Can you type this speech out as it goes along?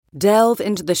Delve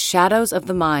into the shadows of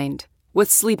the mind with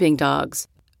Sleeping Dogs,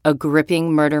 a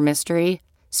gripping murder mystery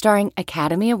starring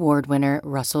Academy Award winner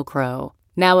Russell Crowe.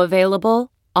 Now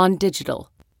available on digital.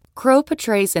 Crowe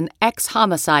portrays an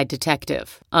ex-homicide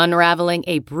detective unraveling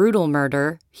a brutal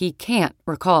murder he can't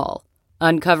recall.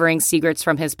 Uncovering secrets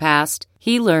from his past,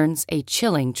 he learns a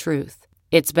chilling truth.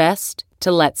 It's best to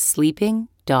let sleeping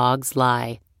dogs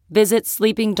lie. Visit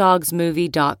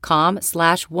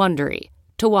sleepingdogsmovie.com/Wondery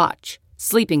to watch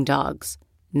Sleeping Dogs,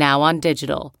 now on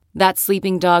digital. That's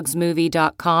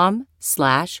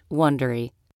sleepingdogsmovie.com/Wondery.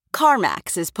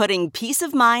 CarMax is putting peace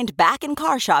of mind back in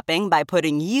car shopping by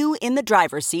putting you in the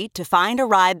driver's seat to find a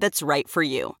ride that's right for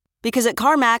you. Because at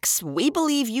CarMax, we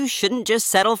believe you shouldn't just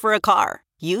settle for a car.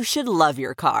 You should love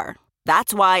your car.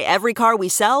 That's why every car we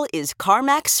sell is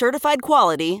CarMax certified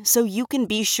quality, so you can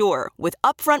be sure with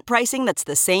upfront pricing that's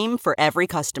the same for every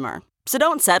customer. So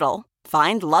don't settle.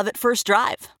 Find love at first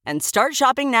drive and start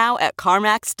shopping now at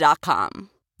CarMax.com.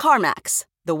 CarMax,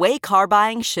 the way car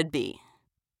buying should be.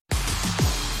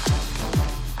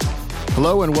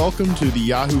 Hello and welcome to the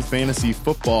Yahoo Fantasy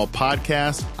Football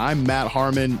Podcast. I'm Matt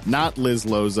Harmon, not Liz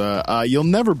Loza. You'll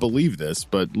never believe this,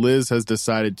 but Liz has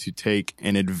decided to take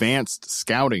an advanced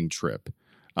scouting trip,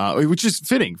 which is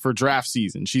fitting for draft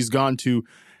season. She's gone to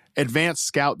Advanced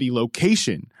Scout, the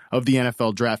location of the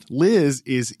NFL draft. Liz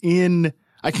is in,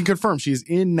 I can confirm, she's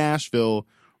in Nashville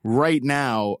right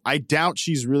now. I doubt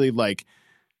she's really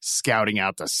scouting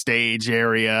out the stage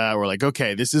area or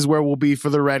okay, this is where we'll be for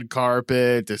the red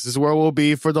carpet. This is where we'll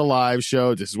be for the live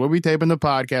show. This is where we taping the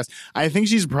podcast. I think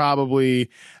she's probably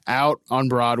out on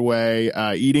Broadway,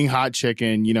 eating hot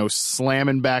chicken,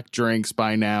 slamming back drinks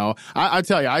by now. I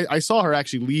tell you, I saw her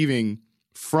actually leaving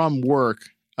from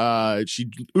work. She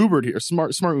Ubered here,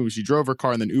 smart move. She drove her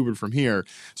car and then Ubered from here.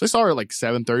 So I saw her at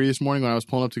 7:30 this morning when I was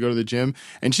pulling up to go to the gym,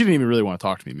 and she didn't even really want to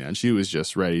talk to me, man. She was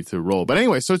just ready to roll. But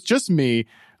anyway, so it's just me.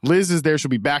 Liz is there. She'll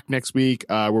be back next week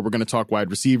where we're going to talk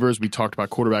wide receivers. We talked about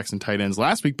quarterbacks and tight ends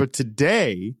last week. But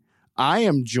today, I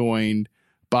am joined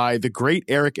by the great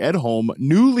Eric Edholm,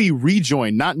 newly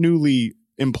rejoined, not newly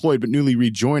employed, but newly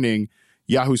rejoining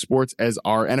Yahoo Sports as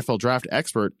our NFL draft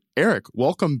expert. Eric,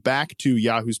 welcome back to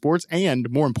Yahoo Sports.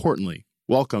 And more importantly,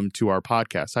 welcome to our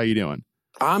podcast. How you doing?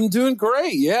 I'm doing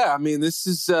great. Yeah. I mean, this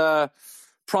is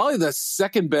probably the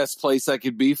second best place I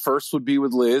could be. First would be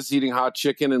with Liz, eating hot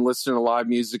chicken and listening to live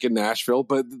music in Nashville.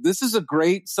 But this is a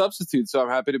great substitute, so I'm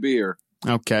happy to be here.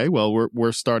 Okay, well,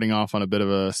 we're starting off on a bit of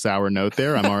a sour note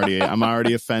there. I'm already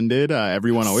offended.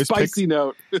 Everyone always spicy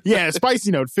note. Yeah,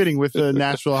 spicy note fitting with the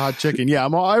Nashville hot chicken. Yeah,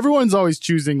 everyone's always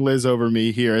choosing Liz over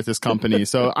me here at this company.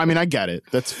 So I mean, I get it.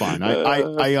 That's fine.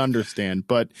 I understand.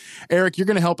 But Eric, you're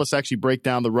going to help us actually break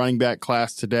down the running back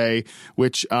class today,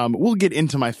 which we'll get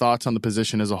into my thoughts on the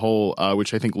position as a whole,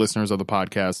 which I think listeners of the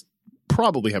podcast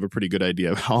probably have a pretty good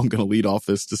idea of how I'm going to lead off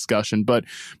this discussion. But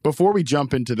before we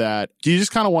jump into that, do you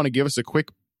just kind of want to give us a quick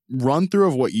run through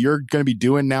of what you're going to be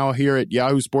doing now here at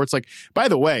Yahoo Sports? By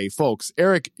the way, folks,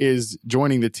 Eric is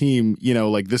joining the team,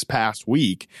 this past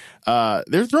week.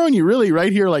 They're throwing you really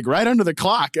right here, right under the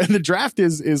clock. And the draft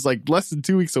is less than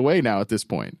 2 weeks away now at this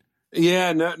point.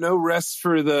 Yeah, no rest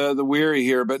for the weary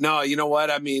here. But no, you know what?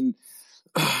 I mean,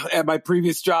 at my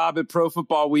previous job at Pro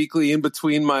Football Weekly, in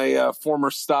between my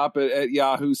former stop at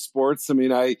Yahoo Sports, I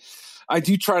mean, I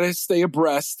do try to stay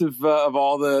abreast of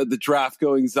all the draft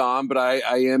goings on, but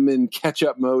I am in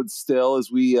catch-up mode still as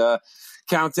we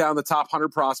count down the top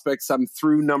 100 prospects. I'm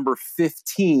through number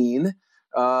 15,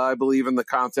 I believe, in the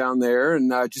countdown there,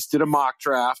 and I just did a mock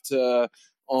draft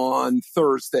on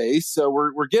Thursday. So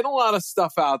we're getting a lot of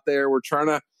stuff out there. We're trying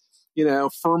to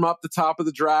firm up the top of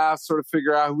the draft, sort of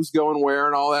figure out who's going where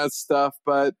and all that stuff.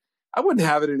 But I wouldn't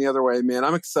have it any other way, man.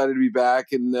 I'm excited to be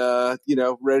back and,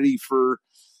 ready for,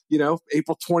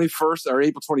 April 21st or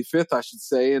April 25th, I should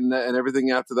say, and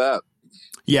everything after that.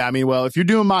 Yeah, I mean, well, if you're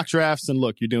doing mock drafts, then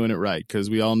look, you're doing it right, because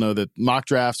we all know that mock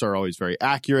drafts are always very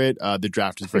accurate. The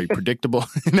draft is very predictable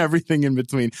and everything in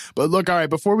between. But look, all right,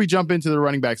 before we jump into the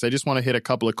running backs, I just want to hit a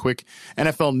couple of quick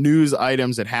NFL news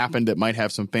items that happened that might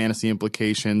have some fantasy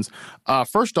implications.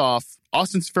 First off,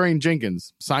 Austin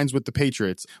Seferian-Jenkins signs with the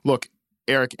Patriots. Look,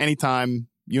 Eric, anytime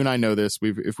you and I know this.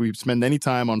 If we spend any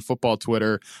time on football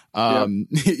Twitter,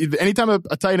 anytime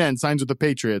a tight end signs with the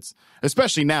Patriots,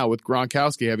 especially now with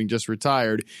Gronkowski having just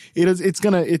retired, it's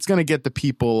gonna get the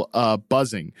people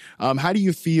buzzing. How do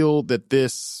you feel that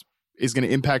this is going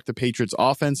to impact the Patriots'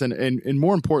 offense, and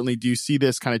more importantly, do you see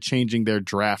this kind of changing their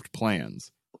draft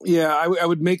plans? Yeah, I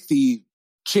would make the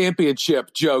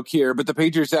championship joke here, but the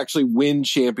Patriots actually win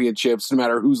championships no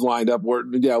matter who's lined up.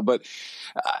 But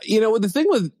the thing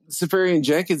with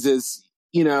Seferian-Jenkins is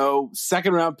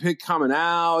second round pick coming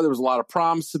out. There was a lot of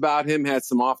promise about him, had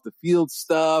some off the field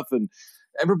stuff, and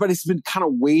everybody's been kind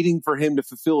of waiting for him to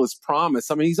fulfill his promise.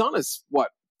 I mean, he's on his,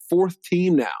 fourth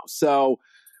team now. So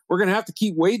we're going to have to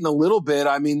keep waiting a little bit.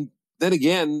 I mean, then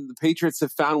again, the Patriots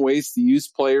have found ways to use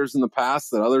players in the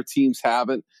past that other teams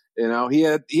haven't. He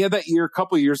had that year a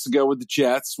couple of years ago with the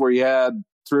Jets where he had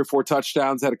 3 or 4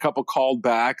 touchdowns, had a couple called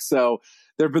back. So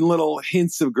there have been little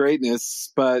hints of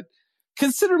greatness, but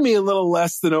consider me a little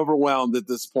less than overwhelmed at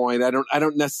this point. I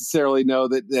don't necessarily know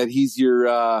that he's your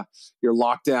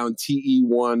lockdown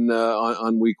TE1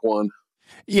 on week 1.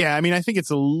 Yeah, I mean, I think it's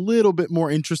a little bit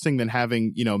more interesting than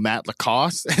having, Matt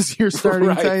LaCosse as your starting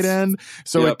right. tight end.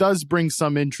 So It does bring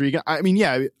some intrigue. I mean,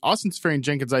 yeah, Austin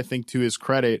Seferian-Jenkins, I think, to his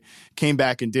credit, came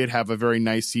back and did have a very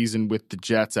nice season with the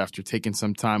Jets after taking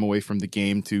some time away from the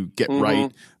game to get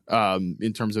right.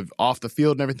 In terms of off the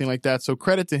field and everything like that. So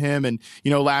credit to him. And,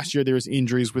 last year there was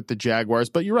injuries with the Jaguars,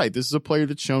 but you're right. This is a player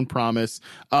that's shown promise.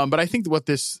 But I think what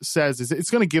this says is it's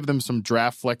going to give them some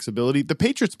draft flexibility. The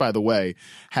Patriots, by the way,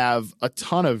 have a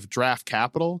ton of draft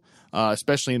capital,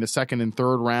 especially in the second and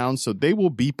third rounds. So they will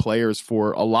be players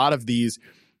for a lot of these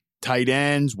tight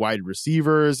ends, wide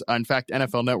receivers. In fact,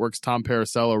 NFL Network's Tom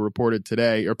Pelissero reported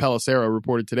today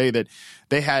that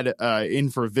they had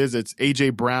in for visits A.J.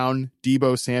 Brown,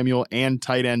 Deebo Samuel, and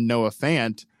tight end Noah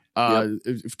Fant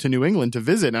to New England to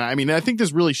visit. And I mean, I think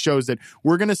this really shows that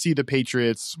we're going to see the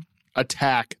Patriots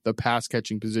attack the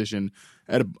pass-catching position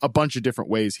at a bunch of different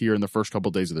ways here in the first couple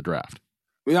of days of the draft.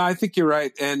 Yeah, I think you're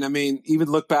right. And I mean, even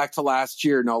look back to last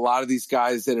year, a lot of these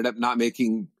guys ended up not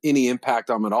making any impact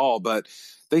on them at all, but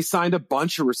they signed a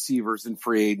bunch of receivers in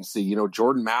free agency,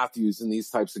 Jordan Matthews and these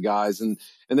types of guys. And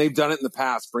they've done it in the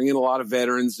past, bring in a lot of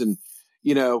veterans and,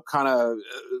 kind of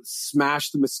smash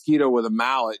the mosquito with a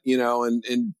mallet,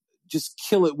 and just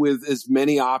kill it with as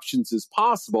many options as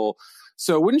possible.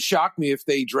 So it wouldn't shock me if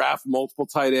they draft multiple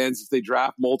tight ends, if they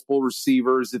draft multiple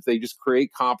receivers, if they just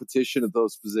create competition at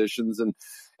those positions. And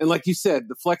like you said,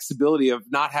 the flexibility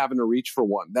of not having to reach for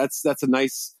one. That's a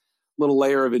nice little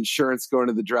layer of insurance going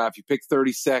to the draft. You pick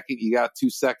 32nd, you got 2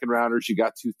 second rounders, you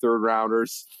got 2 third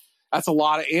rounders. That's a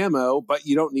lot of ammo, but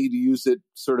you don't need to use it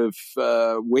sort of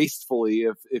wastefully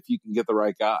if you can get the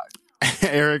right guy.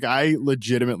 Eric, I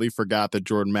legitimately forgot that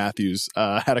Jordan Matthews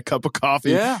had a cup of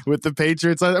coffee with the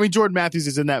Patriots. I mean, Jordan Matthews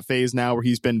is in that phase now where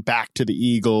he's been back to the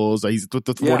Eagles. He's with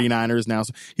the 49ers now.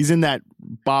 So he's in that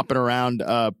bopping around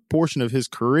portion of his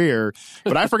career.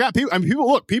 But I forgot.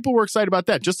 People were excited about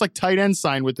that. Just like tight ends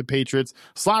signed with the Patriots.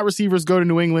 Slot receivers go to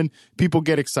New England. People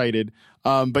get excited.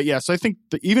 But yeah, so I think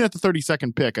even at the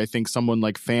 32nd pick, I think someone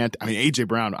like Fant, A.J.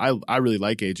 Brown, I really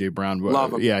like A.J. Brown.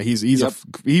 Love him. Yeah,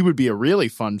 he would be a really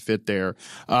fun fit there.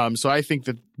 So I think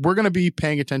that we're going to be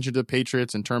paying attention to the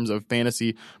Patriots in terms of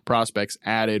fantasy prospects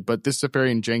added, but this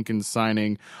Seferian-Jenkins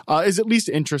signing is at least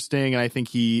interesting. And I think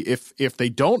if they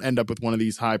don't end up with one of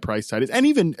these high price tight ends, and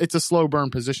even it's a slow burn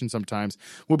position sometimes,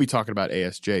 we'll be talking about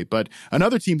ASJ. But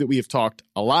another team that we have talked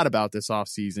a lot about this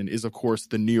offseason is, of course,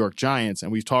 the New York Giants.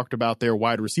 And we've talked about their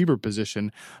wide receiver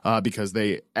position because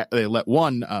they let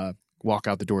one walk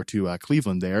out the door to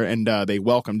Cleveland there, and they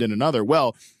welcomed in another.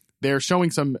 Well, they're showing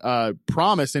some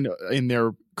promise in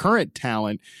their current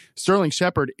talent. Sterling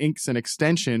Shepard inks an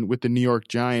extension with the New York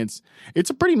Giants.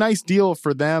 It's a pretty nice deal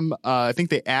for them. I think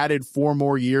they added 4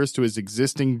 more years to his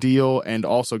existing deal and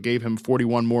also gave him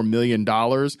 $41 more million.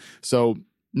 So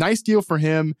nice deal for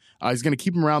him. He's going to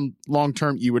keep him around long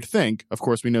term, you would think. Of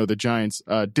course, we know the Giants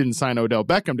didn't sign Odell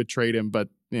Beckham to trade him, but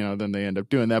then they end up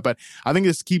doing that. But I think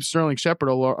this keeps Sterling Shepard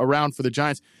around for the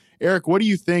Giants. Eric, what do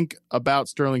you think about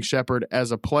Sterling Shepard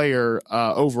as a player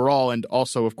overall? And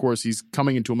also, of course, he's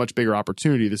coming into a much bigger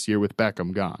opportunity this year with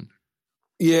Beckham gone.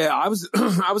 Yeah, I was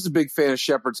a big fan of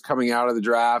Shepard's coming out of the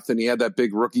draft, and he had that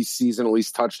big rookie season, at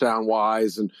least touchdown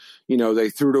wise. And,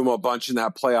 they threw to him a bunch in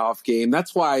that playoff game.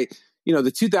 That's why,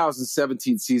 the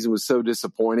 2017 season was so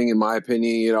disappointing, in my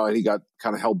opinion, and he got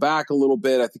kind of held back a little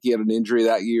bit. I think he had an injury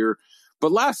that year.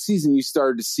 But last season, you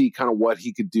started to see kind of what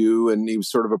he could do, and he was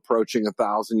sort of approaching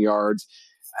 1,000 yards.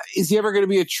 Is he ever going to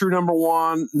be a true number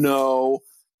one? No.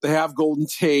 They have Golden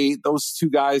Tate. Those two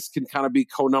guys can kind of be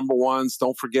co-number ones.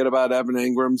 Don't forget about Evan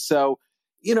Engram. So,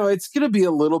 it's going to be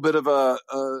a little bit of a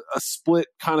split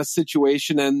kind of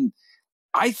situation. And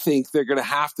I think they're going to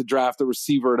have to draft a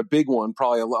receiver at a big one,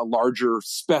 probably a larger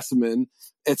specimen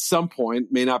at some point.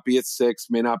 May not be at 6,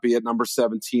 may not be at number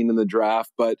 17 in the draft,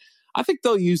 but I think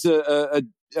they'll use a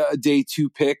day 2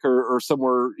 pick or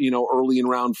somewhere, early in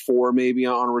round 4, maybe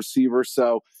on a receiver.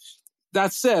 So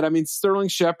that said, Sterling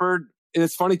Shepard, and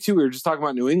it's funny too, we were just talking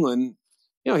about New England.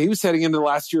 he was heading into the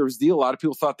last year of his deal. A lot of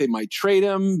people thought they might trade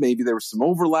him. Maybe there was some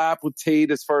overlap with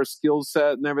Tate as far as skill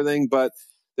set and everything, but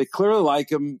they clearly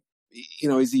like him.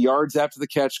 He's a yards after the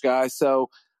catch guy. So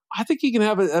I think he can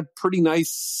have a pretty nice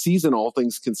season, all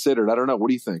things considered. I don't know. What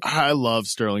do you think? I love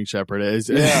Sterling Shepard.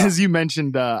 As you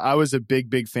mentioned, I was a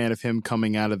big fan of him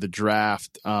coming out of the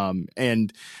draft.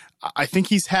 And I think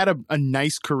he's had a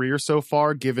nice career so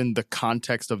far, given the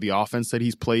context of the offense that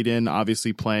he's played in,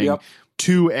 obviously playing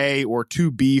 2A or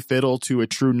 2B fiddle to a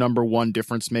true number one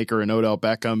difference maker in Odell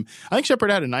Beckham. I think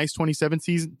Shepard had a nice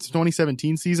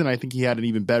 2017 season. I think he had an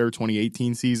even better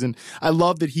 2018 season. I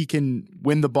love that he can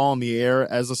win the ball in the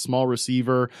air as a small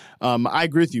receiver. I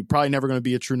agree with you. Probably never going to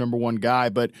be a true number one guy,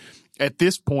 but at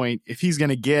this point, if he's going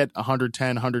to get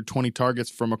 110, 120 targets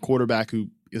from a quarterback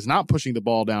who is not pushing the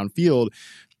ball downfield,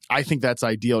 I think that's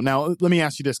ideal. Now, let me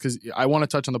ask you this, because I want to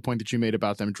touch on the point that you made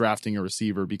about them drafting a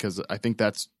receiver, because I think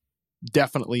that's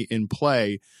definitely in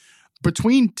play.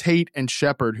 Between Tate and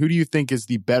Shepard, who do you think is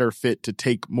the better fit to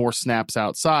take more snaps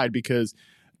outside? Because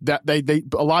that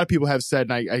a lot of people have said,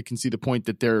 and I can see the point,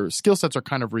 that their skill sets are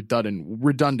kind of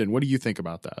redundant. What do you think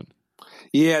about that?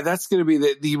 Yeah, that's going to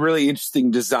be the really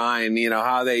interesting design,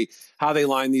 how they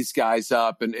line these guys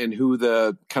up and who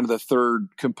the kind of the third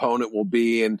component will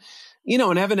be. And,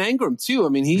 and Evan Engram too. I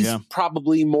mean, he's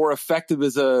probably more effective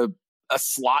as a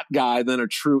slot guy than a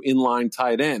true inline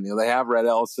tight end. They have Red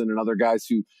Ellison and other guys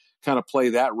who kind of play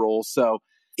that role. So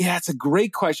yeah, it's a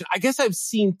great question. I guess I've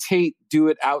seen Tate do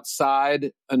it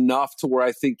outside enough to where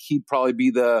I think he'd probably be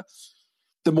the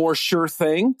more sure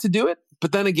thing to do it.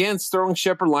 But then again, Sterling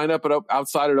Shepard lined up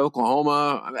outside at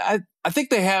Oklahoma. I think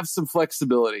they have some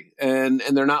flexibility, and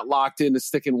they're not locked into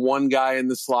sticking one guy in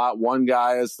the slot, one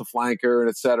guy as the flanker, and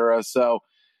et cetera. So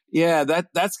yeah,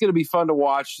 that's going to be fun to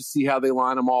watch, to see how they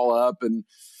line them all up. And,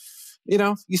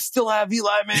 you still have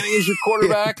Eli Manning as your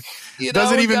quarterback.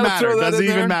 Doesn't even matter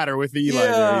with the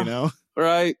Eli there,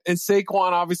 Right. And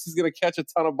Saquon obviously is going to catch a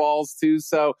ton of balls too.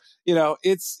 So,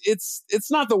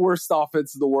 it's not the worst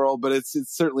offense in the world, but it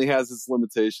certainly has its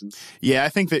limitations. Yeah, I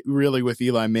think that really with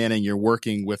Eli Manning, you're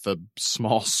working with a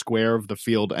small square of the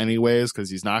field anyways, because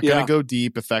he's not going to go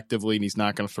deep effectively, and he's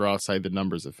not going to throw outside the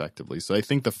numbers effectively. So I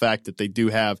think the fact that they do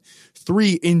have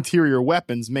three interior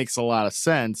weapons makes a lot of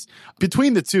sense.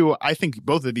 Between the two, I think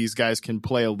both of these guys can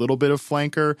play a little bit of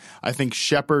flanker. I think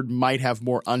Shepard might have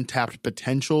more untapped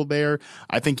potential there.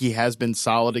 I think he has been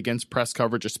solid against press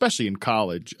coverage, especially in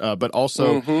college, but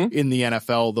also in the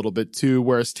NFL a little bit too.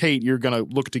 Whereas Tate, you're going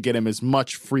to look to get him as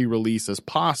much free release as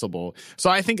possible.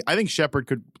 So I think Shepard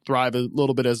could thrive a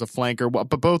little bit as a flanker,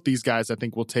 but both these guys I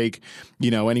think will take,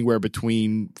 anywhere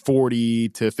between 40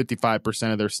 to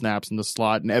 55% of their snaps in the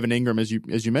slot. And Evan Engram,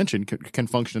 as you mentioned, can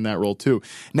function in that role too.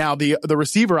 Now the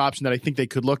receiver option that I think they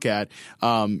could look at,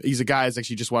 he's a guy I was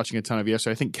actually just watching a ton of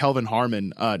yesterday. I think Kelvin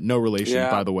Harmon, no relation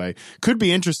by the way, could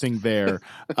be interesting there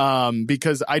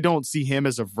because I don't see him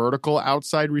as a vertical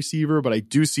outside receiver, but I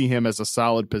do see him as a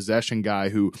solid possession guy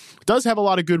who does have a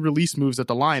lot of good release moves at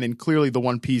the line. And clearly the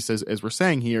one piece, as we're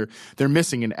saying here, they're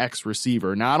missing an X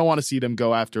receiver. Now I don't want to see them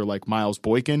go after like Miles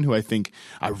Boykin, who I think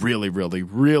I really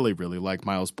like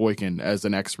Miles Boykin as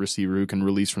an X receiver who can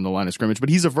release from the line of scrimmage, but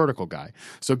he's a vertical guy.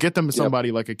 So get them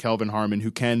somebody like a Kelvin Harmon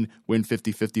who can win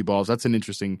 50-50 balls. That's an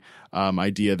interesting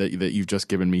idea that you've just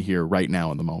given me here right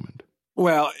now in the moment.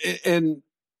 Well, and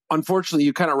unfortunately,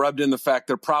 you kind of rubbed in the fact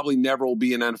there probably never will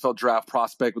be an NFL draft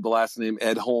prospect with the last name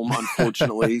Edholm,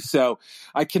 unfortunately. So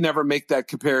I can never make that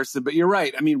comparison. But you're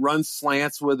right. I mean, run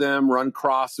slants with him, run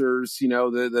crossers,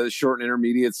 the short and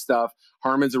intermediate stuff.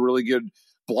 Harmon's a really good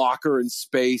blocker in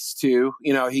space, too.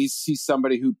 He's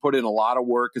somebody who put in a lot of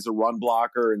work as a run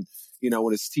blocker. And,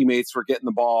 when his teammates were getting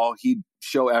the ball, he'd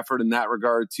show effort in that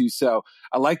regard too. So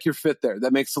I like your fit there.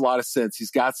 That makes a lot of sense.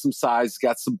 He's got some size, he's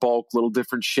got some bulk, little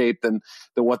different shape than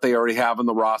what they already have on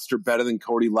the roster. Better than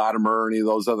Cody Latimer or any of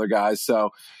those other guys. So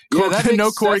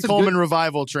no Corey Coleman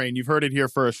revival train. You've heard it here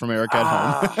first from Eric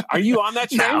Edholm. Are you on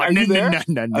that train? Are you there?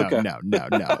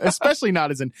 No. Especially not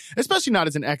as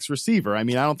an X receiver. I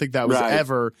mean, I don't think that was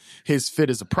ever his fit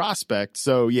as a prospect.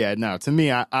 So yeah, no. To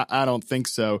me, I don't think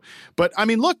so. But I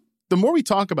mean, look. The more we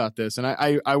talk about this, and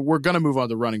we're going to move on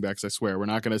to running backs, I swear. We're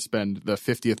not going to spend the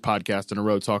 50th podcast in a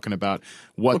row talking about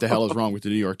what the hell is wrong with the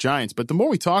New York Giants. But the more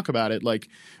we talk about it, like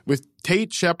with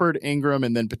Tate, Shepard, Engram,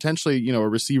 and then potentially, a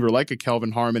receiver like a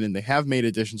Kelvin Harmon, and they have made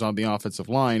additions on the offensive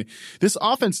line, this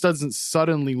offense doesn't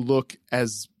suddenly look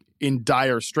as in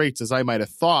dire straits as I might have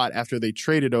thought after they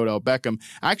traded Odell Beckham.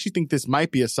 I actually think this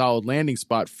might be a solid landing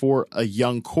spot for a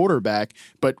young quarterback.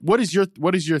 But what is your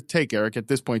take, Eric, at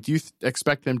this point? Do you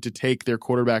expect them to take their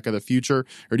quarterback of the future,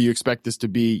 or do you expect this to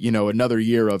be, another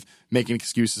year of making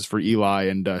excuses for Eli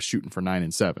and shooting for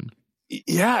 9-7?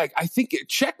 Yeah, I think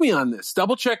check me on this.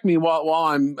 Double check me while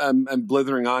I'm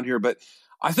blithering on here, but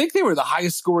I think they were the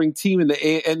highest scoring team in the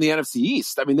NFC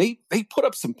East. I mean, they put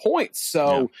up some points.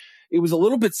 So It was a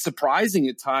little bit surprising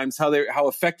at times how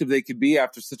effective they could be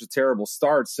after such a terrible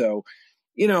start. So,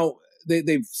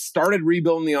 they've started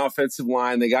rebuilding the offensive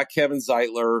line. They got Kevin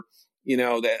Zeitler.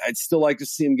 I'd still like to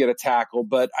see him get a tackle,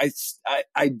 but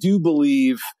I do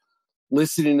believe,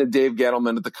 listening to Dave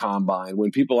Gettleman at the Combine,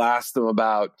 when people asked him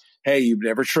about, hey, you've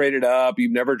never traded up,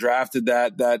 you've never drafted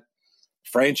that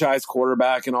franchise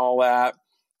quarterback and all that,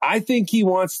 I think he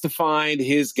wants to find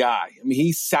his guy. I mean,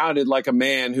 he sounded like a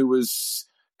man who was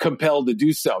compelled to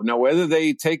do so. Now, whether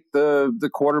they take the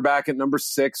quarterback at number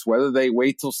 6, whether they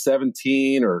wait till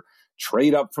 17 or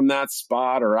trade up from that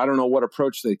spot, or I don't know what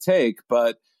approach they take,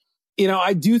 but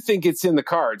I do think it's in the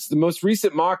cards. The most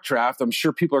recent mock draft, I'm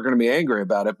sure people are going to be angry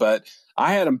about it, but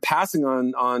I had him passing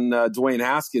on Dwayne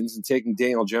Haskins and taking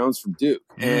Daniel Jones from Duke.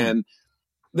 And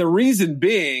the reason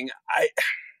being,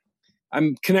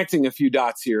 I'm connecting a few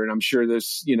dots here, and I'm sure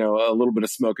there's, a little bit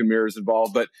of smoke and mirrors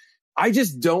involved, but I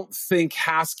just don't think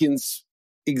Haskins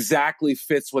exactly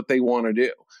fits what they want to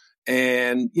do.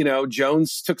 And,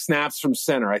 Jones took snaps from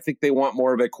center. I think they want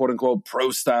more of a quote unquote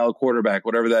pro style quarterback,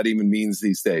 whatever that even means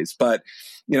these days. But,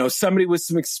 somebody with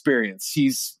some experience.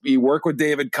 He worked with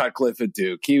David Cutcliffe at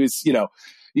Duke. He was,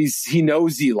 he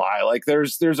knows Eli. Like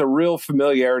there's a real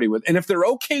familiarity with, and if they're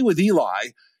okay with Eli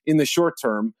in the short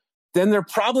term, then they're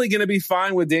probably going to be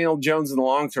fine with Daniel Jones in the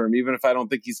long term, even if I don't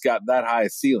think he's got that high a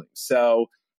ceiling. So,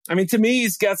 I mean, to me,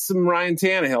 he's got some Ryan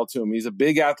Tannehill to him. He's a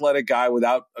big athletic guy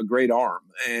without a great arm.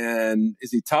 And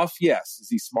is he tough? Yes. Is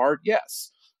he smart?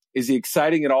 Yes. Is he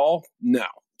exciting at all? No.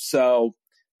 So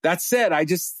that said, I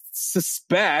just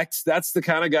suspect that's the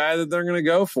kind of guy that they're going to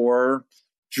go for.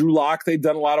 Drew Lock, they've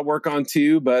done a lot of work on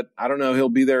too, but I don't know. He'll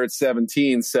be there at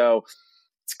 17. So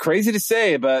it's crazy to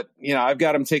say, but, I've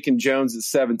got him taking Jones at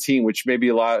 17, which may be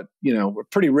a lot,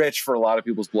 pretty rich for a lot of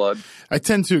people's blood. I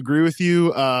tend to agree with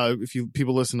you.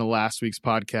 People listen to last week's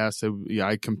podcast,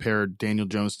 I compared Daniel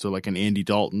Jones to like an Andy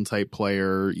Dalton type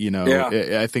player.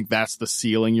 I think that's the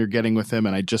ceiling you're getting with him,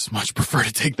 and I just much prefer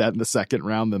to take that in the second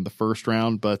round than the first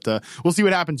round. But we'll see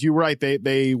what happens. You're right.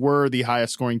 They were the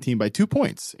highest scoring team by 2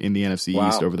 points in the NFC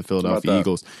East over the Philadelphia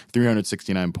Eagles,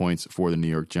 369 points for the New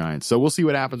York Giants. So we'll see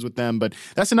what happens with them. But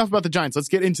that's enough about the Giants. Let's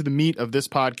get into the meat of this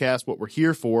podcast, what we're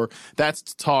here for. That's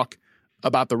to talk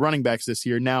about the running backs this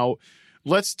year. Now,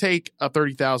 let's take a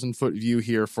 30,000-foot view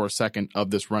here for a second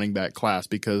of this running back class,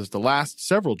 because the last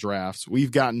several drafts,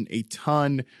 we've gotten a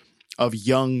ton of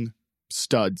young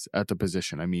studs at the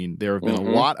position. I mean, there have been a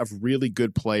lot of really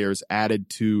good players added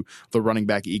to the running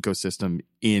back ecosystem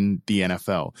in the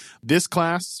NFL. This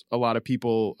class, a lot of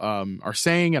people are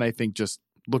saying, and I think just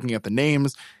looking at the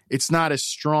names, it's not as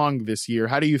strong this year.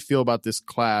 How do you feel about this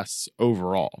class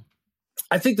overall?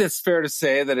 I think that's fair to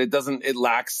say that it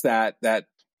lacks that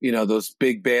those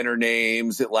big banner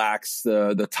names. It lacks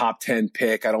the top 10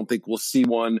 pick. I don't think we'll see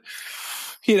one.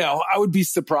 I would be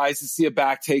surprised to see a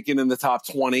back taken in the top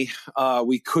 20.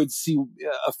 We could see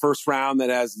a first round that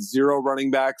has 0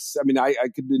 running backs. I mean, I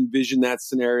could envision that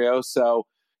scenario. So,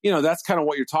 that's kind of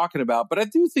what you're talking about. But I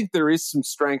do think there is some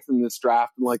strength in this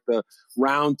draft in like the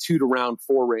round 2 to round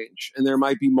 4 range. And there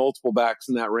might be multiple backs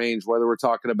in that range, whether we're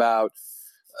talking about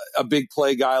a big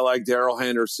play guy like Darrell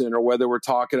Henderson, or whether we're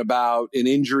talking about an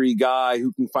injury guy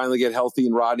who can finally get healthy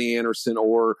in Rodney Anderson,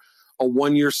 or a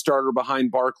 1-year starter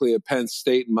behind Barkley at Penn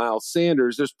State and Miles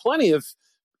Sanders. There's plenty of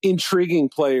intriguing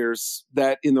players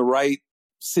that in the right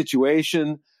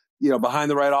situation,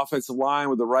 behind the right offensive line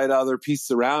with the right other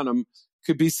pieces around them,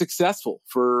 could be successful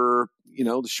for,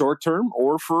 the short term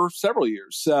or for several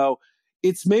years. So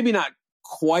it's maybe not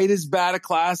quite as bad a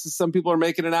class as some people are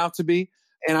making it out to be.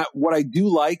 And what I do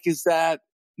like is that,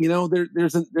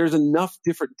 there's enough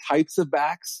different types of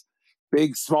backs,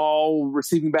 big, small,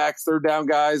 receiving backs, third down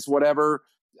guys, whatever,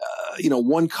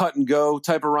 one cut and go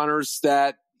type of runners,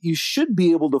 that you should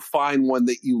be able to find one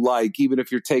that you like, even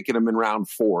if you're taking them in round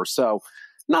 4. So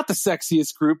not the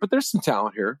sexiest group, but there's some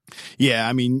talent here. Yeah,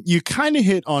 I mean, you kind of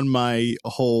hit on my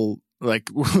whole,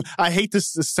 I hate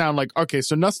this to sound like, okay,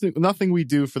 so nothing we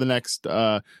do for the next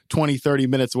 20, 30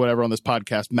 minutes or whatever on this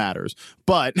podcast matters.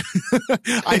 But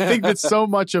I think that so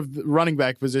much of the running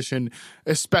back position,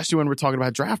 especially when we're talking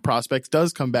about draft prospects,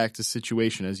 does come back to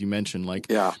situation, as you mentioned.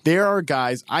 There are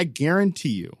guys, I guarantee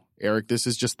you, Eric. This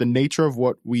is just the nature of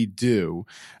what we do.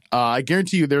 I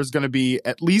guarantee you there's going to be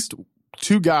at least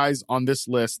two guys on this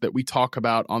list that we talk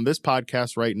about on this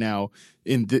podcast right now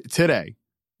today.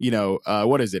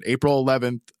 What is it? April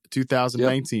 11th,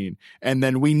 2019. Yep. And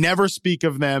then we never speak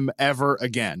of them ever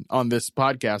again on this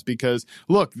podcast because,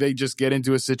 look, they just get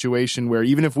into a situation where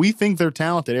even if we think they're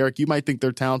talented, Eric, you might think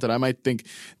they're talented. I might think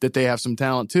that they have some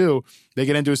talent too. They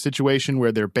get into a situation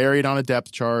where they're buried on a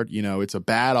depth chart. It's a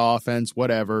bad offense,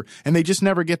 whatever, and they just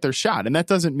never get their shot. And that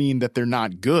doesn't mean that they're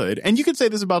not good. And you could say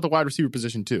this about the wide receiver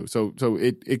position too. So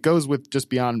it goes with just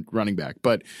beyond running back.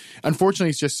 But unfortunately,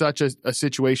 it's just such a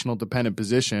situational dependent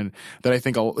position that I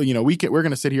think, we're going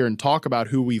to sit here and talk about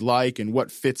who we like and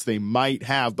what fits they might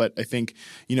have. But I think,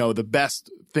 the best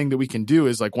thing that we can do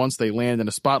is like once they land in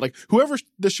a spot, like whoever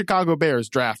the Chicago Bears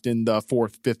draft in the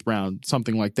 4th, 5th round,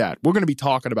 something like that, we're going to be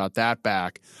talking about that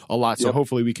back a lot. So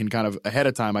hopefully we can kind of ahead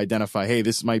of time identify, hey,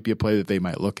 this might be a play that they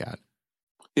might look at.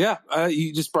 Yeah,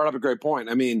 you just brought up a great point.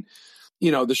 I mean,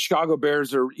 the Chicago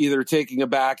Bears are either taking a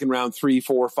back in round 3,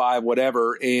 4, 5,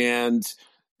 whatever. And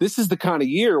this is the kind of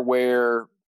year where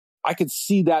I could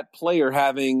see that player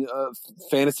having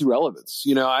fantasy relevance.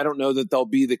 I don't know that they'll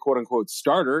be the quote unquote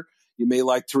starter. You may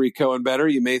like Tariq Cohen better.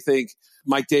 You may think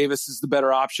Mike Davis is the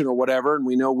better option or whatever. And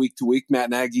we know week to week, Matt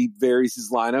Nagy varies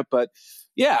his lineup. But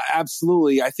yeah,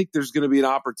 absolutely. I think there's going to be an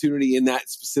opportunity in that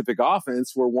specific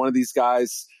offense where one of these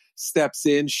guys steps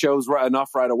in, shows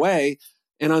enough right away.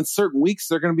 And on certain weeks,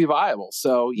 they're going to be viable.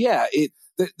 So yeah,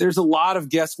 there's a lot of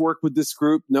guesswork with this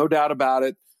group, no doubt about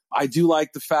it. I do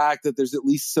like the fact that there's at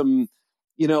least some,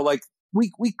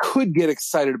 we could get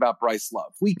excited about Bryce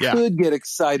Love. We could get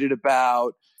excited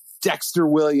about Dexter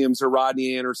Williams or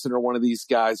Rodney Anderson or one of these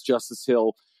guys, Justice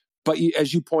Hill. But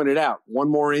as you pointed out,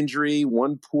 one more injury,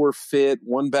 one poor fit,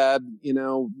 one bad,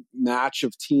 match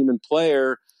of team and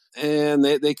player, and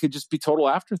they could just be total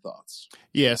afterthoughts.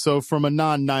 Yeah, so from a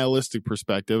non-nihilistic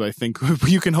perspective, I think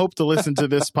you can hope to listen to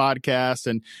this podcast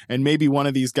and maybe one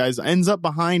of these guys ends up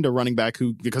behind a running back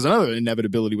because another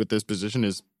inevitability with this position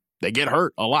is they get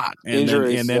hurt a lot. And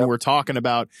then we're talking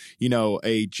about,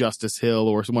 a Justice Hill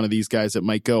or one of these guys that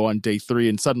might go on day 3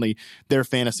 and suddenly they're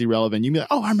fantasy relevant. You can be like,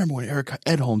 oh, I remember when Eric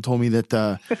Edholm told me that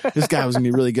this guy was going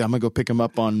to be really good. I'm going to go pick him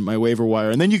up on my waiver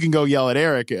wire. And then you can go yell at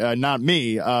Eric, not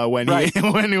me,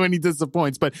 when he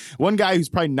disappoints. But one guy who's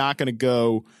probably not going to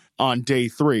go on day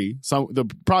 3,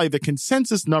 probably the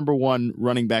consensus number 1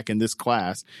 running back in this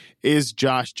class is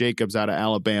Josh Jacobs out of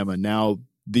Alabama. Now,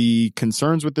 the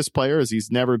concerns with this player is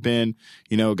he's never been,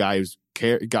 a guy who's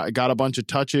got a bunch of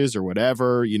touches or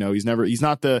whatever. He's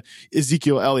not the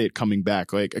Ezekiel Elliott coming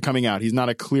out. He's not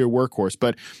a clear workhorse,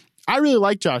 but I really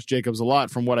like Josh Jacobs a lot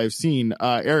from what I've seen.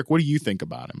 Eric, what do you think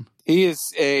about him? He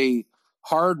is a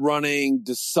hard-running,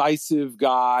 decisive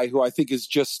guy who I think is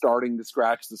just starting to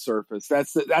scratch the surface.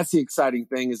 That's the exciting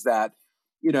thing is that,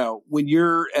 when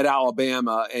you're at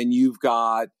Alabama and you've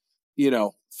got,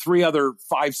 3 other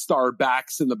 5-star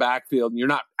backs in the backfield and you're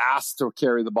not asked to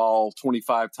carry the ball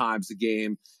 25 times a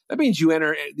game, that means you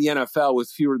enter the NFL with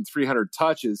fewer than 300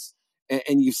 touches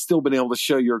and you've still been able to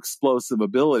show your explosive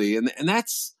ability. And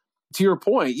that's, to your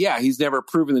point, yeah, he's never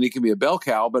proven that he can be a bell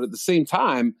cow, but at the same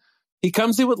time, he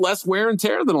comes in with less wear and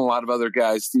tear than a lot of other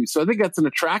guys do. So I think that's an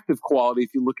attractive quality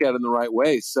if you look at it in the right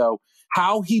way. So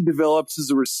how he develops as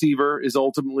a receiver is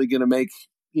ultimately going to make,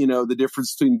 the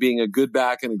difference between being a good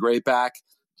back and a great back.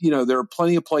 There are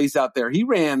plenty of plays out there. He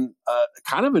ran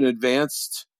kind of an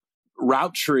advanced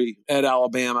route tree at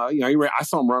Alabama. I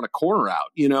saw him run a corner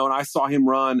route, and I saw him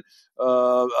run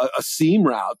a seam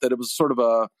route that it was sort of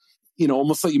a,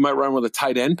 almost like you might run with a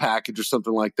tight end package or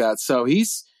something like that. So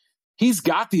he's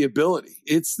got the ability.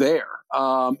 It's there.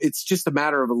 It's just a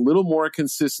matter of a little more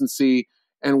consistency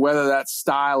and whether that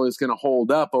style is going to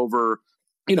hold up over,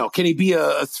 can he be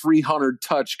a 300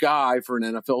 touch guy for an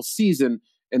NFL season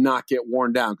and not get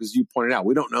worn down? Because you pointed out,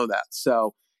 we don't know that.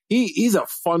 So he's a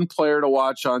fun player to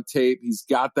watch on tape. He's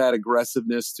got that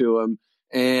aggressiveness to him,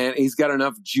 and he's got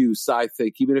enough juice, I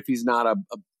think, even if he's not a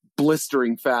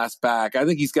blistering fast back. I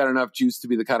think he's got enough juice to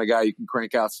be the kind of guy you can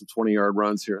crank out some 20-yard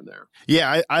runs here and there.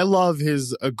 Yeah, I love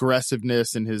his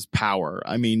aggressiveness and his power.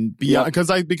 I mean, because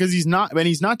he's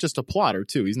not just a plotter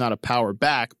too. He's not a power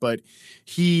back, but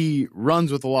he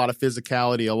runs with a lot of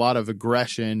physicality, a lot of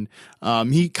aggression.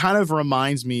 He kind of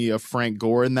reminds me of Frank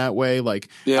Gore in that way.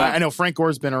 I know Frank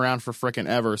Gore's been around for frickin'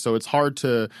 ever, so it's hard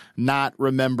to not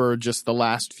remember just the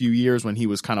last few years when he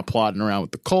was kind of plodding around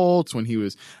with the Colts, when he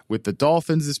was with the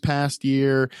Dolphins this past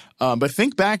year. But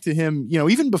think back to him,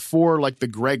 even before the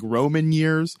Greg Roman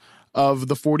years of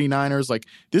the 49ers,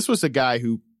 this was a guy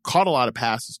who caught a lot of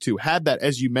passes too, had that,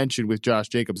 as you mentioned, with Josh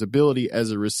Jacobs' ability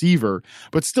as a receiver,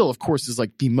 but still, of course, is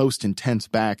like the most intense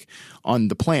back on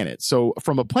the planet. So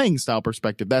from a playing style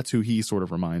perspective, that's who he sort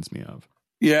of reminds me of.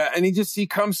 Yeah, and he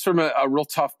comes from a real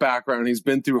tough background. He's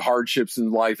been through hardships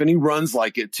in life, and he runs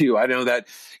like it too. I know that,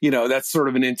 that's sort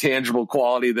of an intangible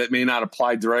quality that may not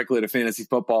apply directly to fantasy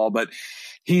football, but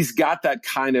he's got that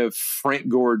kind of Frank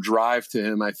Gore drive to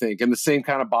him, I think, and the same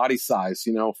kind of body size,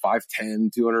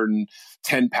 5'10",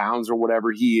 210 pounds or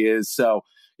whatever he is. So,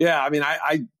 yeah, I mean,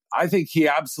 I think he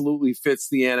absolutely fits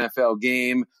the NFL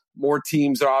game. More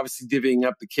teams are obviously divvying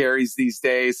up the carries these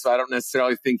days, so I don't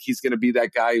necessarily think he's going to be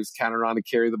that guy who's counted on to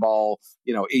carry the ball,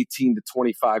 18 to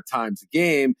 25 times a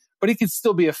game, but he can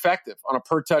still be effective on a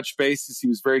per-touch basis. He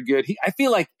was very good. I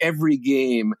feel like every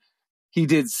game he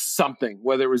did something,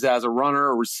 whether it was as a runner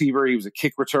or receiver. He was a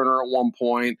kick returner at one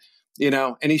point,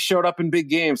 and he showed up in big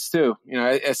games too.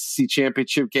 SEC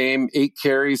championship game, 8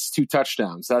 carries, 2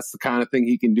 touchdowns. That's the kind of thing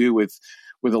he can do with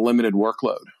a limited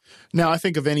workload. Now, I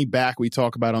think of any back we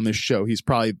talk about on this show, he's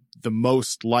probably the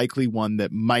most likely one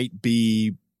that might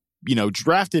be,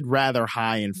 drafted rather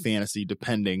high in fantasy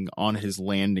depending on his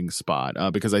landing spot,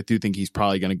 because I do think he's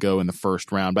probably going to go in the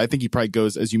first round. But I think he probably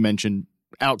goes, as you mentioned,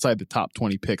 outside the top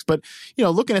 20 picks. But,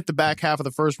 looking at the back half of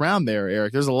the first round there,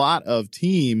 Eric, there's a lot of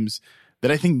teams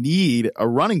that I think need a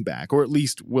running back, or at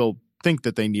least will think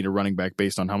that they need a running back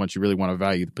based on how much you really want to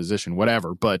value the position,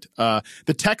 whatever. But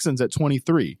the Texans at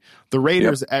 23, the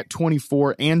Raiders at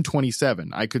 24 and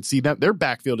 27, I could see that their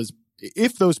backfield is,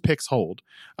 if those picks hold,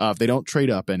 if they don't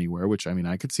trade up anywhere, which, I mean,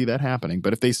 I could see that happening.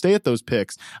 But if they stay at those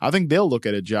picks, I think they'll look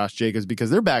at Josh Jacobs, because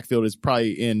their backfield is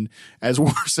probably in as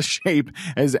worse a shape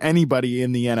as anybody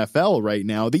in the NFL right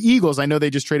now. The Eagles, I know they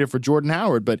just traded for Jordan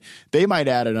Howard, but they might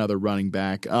add another running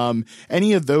back.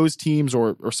 Any of those teams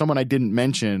or someone I didn't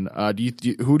mention,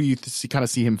 who do you kind of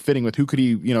see him fitting with? Who could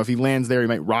he, if he lands there, he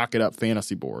might rocket up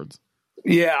fantasy boards?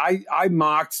 Yeah, I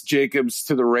mocked Jacobs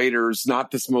to the Raiders,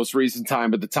 not this most recent time,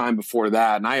 but the time before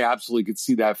that. And I absolutely could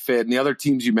see that fit. And the other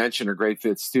teams you mentioned are great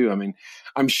fits too. I mean,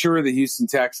 I'm sure the Houston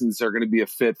Texans are going to be a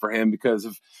fit for him because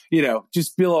of,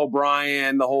 just Bill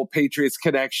O'Brien, the whole Patriots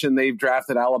connection. They've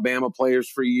drafted Alabama players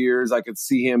for years. I could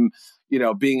see him,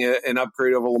 being an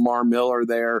upgrade over Lamar Miller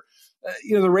there.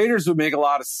 The Raiders would make a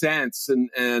lot of sense,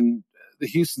 and the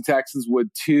Houston Texans would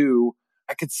too.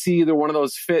 I could see either one of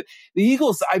those fit. The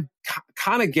Eagles, I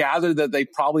kind of gathered that they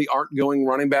probably aren't going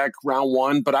running back round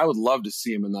 1, but I would love to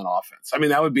see him in that offense. I mean,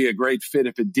 that would be a great fit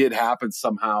if it did happen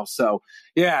somehow. So,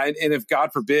 yeah, and if,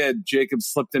 God forbid, Jacobs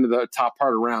slipped into the top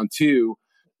part of round 2,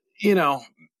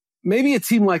 maybe a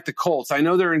team like the Colts. I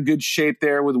know they're in good shape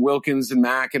there with Wilkins and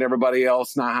Mack and everybody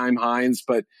else, Nyheim Hines,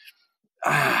 but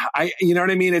you know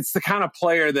what I mean? It's the kind of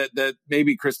player that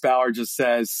maybe Chris Ballard just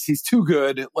says, he's too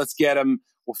good, let's get him.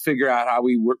 We'll figure out how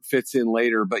he fits in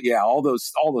later. But yeah, all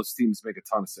those teams make a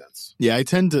ton of sense. Yeah, I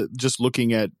tend to, just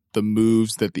looking at the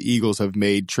moves that the Eagles have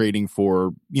made, trading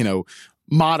for,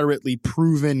 moderately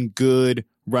proven good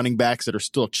running backs that are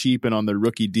still cheap and on the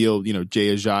rookie deal,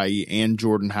 Jay Ajayi and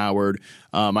Jordan Howard.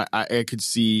 I could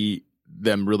see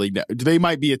them really, they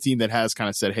might be a team that has kind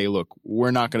of said, hey, look,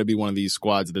 we're not going to be one of these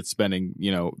squads that's spending,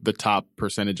 the top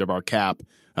percentage of our cap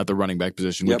at the running back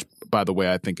position, which, by the way,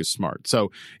 I think is smart.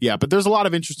 So, yeah, but there's a lot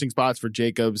of interesting spots for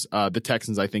Jacobs. The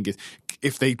Texans, I think,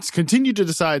 if they continue to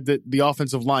decide that the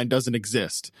offensive line doesn't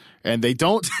exist and they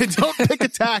don't pick a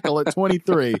tackle at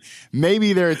 23,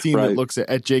 maybe they're a team that looks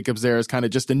at Jacobs there as kind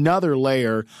of just another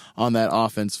layer on that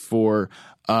offense for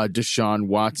Deshaun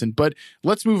Watson. But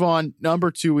let's move on.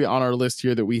 Number 2 on our list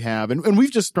here that we have, and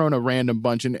we've just thrown a random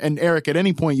bunch. And Eric, at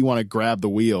any point you want to grab the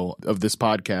wheel of this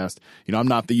podcast, I'm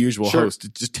not the usual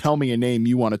host. Just tell me a name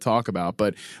you want to talk about.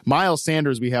 But Miles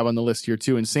Sanders we have on the list here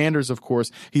too. And Sanders, of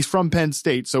course, he's from Penn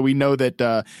State, so we know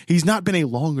that he's not been a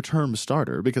long-term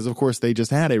starter because, of course, they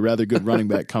just had a rather good running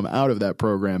back come out of that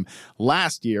program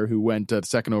last year who went the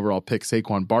second overall pick,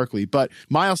 Saquon Barkley. But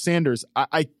Miles Sanders,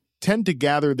 I tend to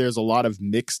gather there's a lot of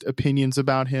mixed opinions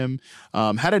about him.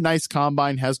 Had a nice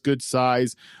combine, has good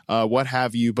size, what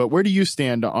have you. But where do you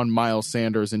stand on Miles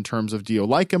Sanders in terms of deal?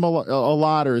 Like him a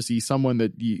lot, or is he someone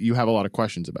that you have a lot of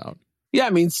questions about? Yeah,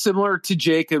 I mean, similar to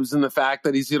Jacobs in the fact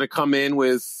that he's going to come in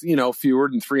with, fewer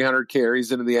than 300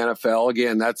 carries into the NFL.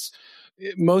 Again, that's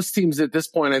most teams at this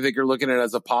point, I think, are looking at it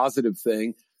as a positive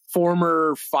thing.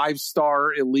 Former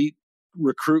 5-star elite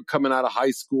recruit coming out of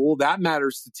high school. That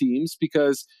matters to teams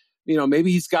because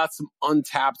maybe he's got some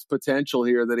untapped potential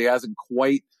here that he hasn't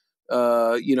quite,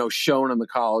 shown on the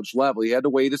college level. He had to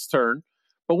wait his turn.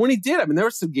 But when he did, I mean, there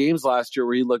were some games last year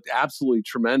where he looked absolutely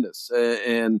tremendous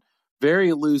and very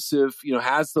elusive,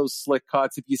 has those slick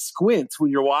cuts. If you squint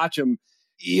when you watch him,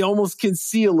 you almost can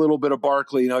see a little bit of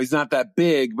Barkley. He's not that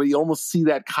big, but you almost see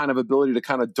that kind of ability to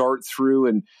kind of dart through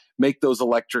and make those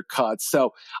electric cuts.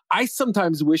 So I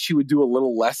sometimes wish he would do a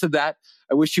little less of that.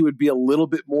 I wish he would be a little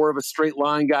bit more of a straight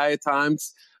line guy at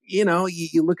times. You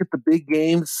look at the big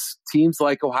games, teams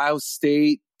like Ohio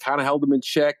State kind of held him in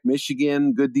check.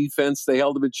 Michigan, good defense, they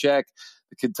held him in check.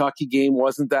 The Kentucky game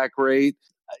wasn't that great.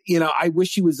 I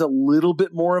wish he was a little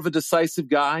bit more of a decisive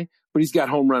guy, but he's got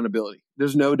home run ability.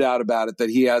 There's no doubt about it that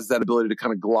he has that ability to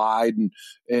kind of glide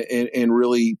and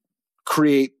really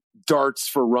create darts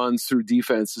for runs through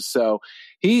defenses. So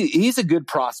he's a good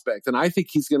prospect, and I think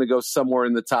he's going to go somewhere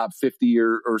in the top 50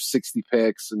 or 60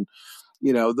 picks. And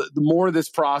the more this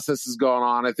process has gone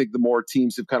on, I think the more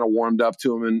teams have kind of warmed up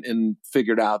to him and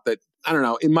figured out that, I don't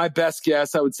know, in my best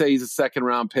guess, I would say he's a second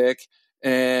round pick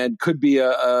and could be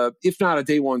if not a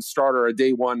day one starter, a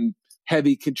day one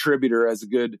heavy contributor as a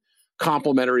good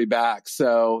complementary back.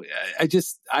 So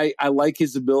I like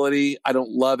his ability. I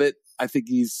don't love it. I think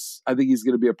he's going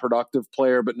to be a productive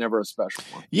player, but never a special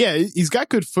one. Yeah, he's got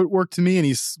good footwork to me, and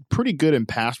he's pretty good in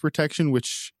pass protection,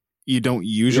 which you don't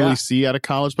usually see out of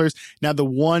college players. Now, the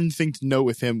one thing to note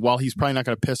with him, while he's probably not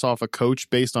going to piss off a coach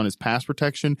based on his pass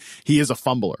protection, he is a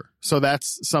fumbler. So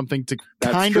that's something to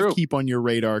kind of keep on your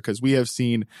radar, because we have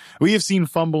seen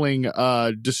fumbling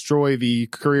destroy the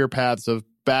career paths of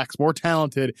backs more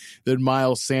talented than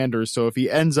Miles Sanders. So if he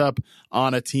ends up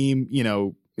on a team,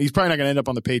 he's probably not going to end up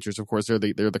on the Patriots. Of course, they're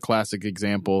the classic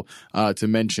example to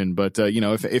mention. But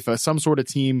if some sort of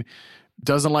team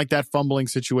doesn't like that fumbling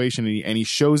situation and he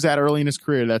shows that early in his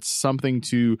career, that's something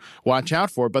to watch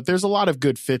out for. But there's a lot of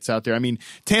good fits out there. I mean,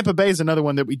 Tampa Bay is another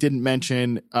one that we didn't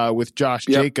mention with Josh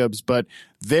Jacobs, but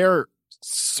they're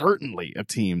certainly a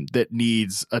team that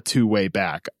needs a two-way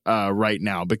back right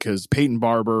now, because Peyton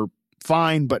Barber,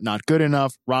 fine, but not good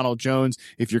enough. Ronald Jones,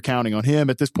 if you're counting on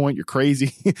him at this point, you're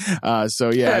crazy. I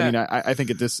think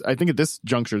at this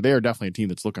juncture, they're definitely a team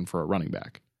that's looking for a running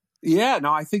back. Yeah,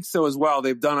 no, I think so as well.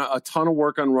 They've done a ton of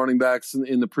work on running backs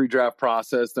in the pre-draft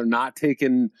process. They're not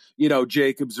taking,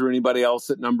 Jacobs or anybody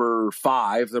else at number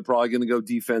 5. They're probably going to go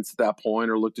defense at that point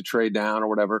or look to trade down or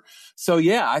whatever. So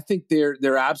yeah, I think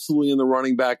they're absolutely in the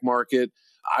running back market.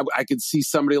 I could see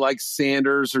somebody like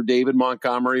Sanders or David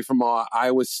Montgomery from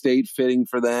Iowa State fitting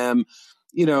for them.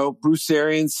 Bruce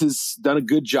Arians has done a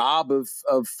good job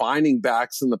of finding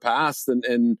backs in the past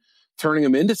and turning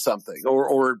them into something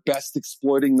or best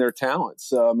exploiting their talents.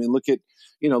 So, I mean, look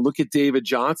at David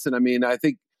Johnson. I mean, I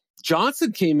think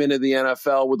Johnson came into the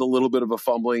NFL with a little bit of a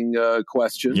fumbling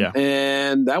question,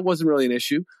 and that wasn't really an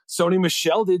issue. Sony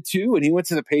Michel did too, and he went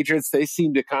to the Patriots. They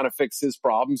seemed to kind of fix his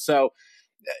problem. So,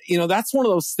 that's one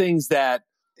of those things that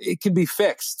it can be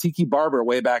fixed. Tiki Barber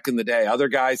way back in the day. Other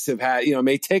guys have had,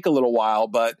 may take a little while,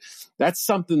 but that's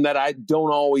something that I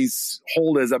don't always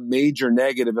hold as a major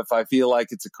negative if I feel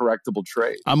like it's a correctable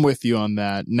trait. I'm with you on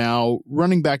that. Now,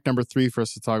 running back number 3 for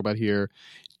us to talk about here,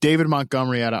 David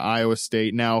Montgomery out of Iowa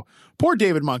State. Now, poor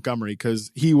David Montgomery,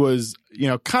 because he was,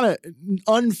 kind of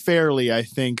unfairly, I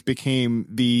think, became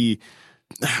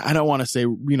I don't want to say,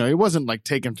 it wasn't like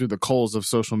taken through the coals of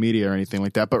social media or anything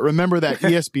like that. But remember that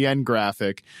ESPN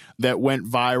graphic that went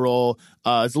viral?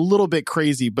 It's a little bit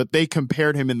crazy, but they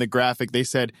compared him in the graphic. They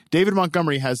said David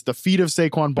Montgomery has the feet of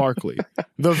Saquon Barkley,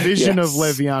 the vision of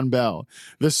Le'Veon Bell,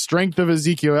 the strength of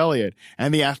Ezekiel Elliott,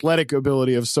 and the athletic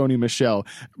ability of Sony Michel.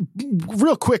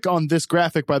 Real quick on this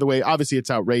graphic, by the way, obviously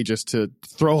it's outrageous to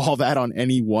throw all that on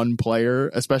any one player,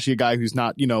 especially a guy who's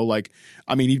not,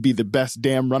 he'd be the best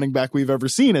damn running back we've ever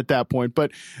seen at that point.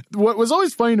 But what was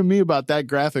always funny to me about that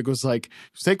graphic was like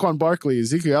Saquon Barkley,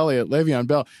 Ezekiel Elliott, Le'Veon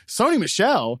Bell, Sony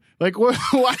Michel. Like,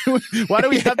 why do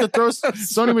we have to throw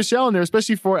Sony Michel in there,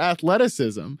 especially for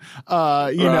athleticism?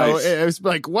 It was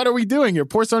like, what are we doing here?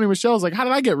 Poor Sony Michel's like, how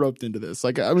did I get roped into this?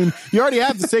 Like, I mean, you already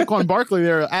have the Saquon Barkley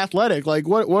there, athletic. Like,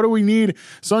 what do we need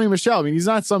Sony Michel? I mean, he's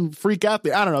not some freak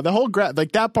athlete. I don't know. The whole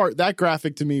that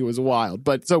graphic to me was wild.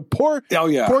 But so poor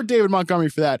David Montgomery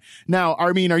for that. Now,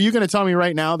 are you going to tell me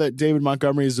right now that David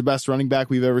Montgomery is the best running back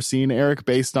we've ever seen, Eric,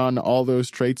 based on all those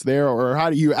traits there? Or how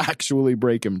do you actually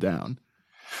break him down?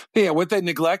 Yeah, what they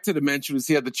neglected to mention was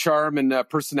he had the charm and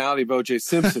personality of O.J.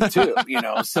 Simpson too.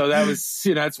 So that was,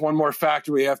 it's one more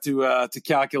factor we have to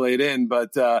calculate in.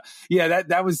 But that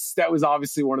was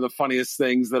obviously one of the funniest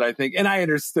things that I think, and I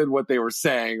understood what they were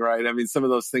saying, right? I mean, some of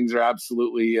those things are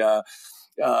absolutely,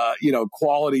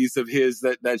 qualities of his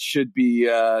that should be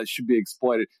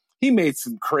exploited. He made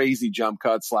some crazy jump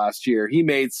cuts last year. He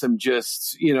made some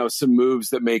some moves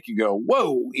that make you go,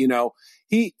 whoa,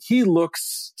 he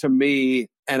looks to me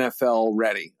NFL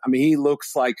ready. I mean, he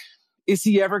looks like, is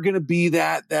he ever going to be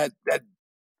that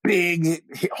big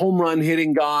home run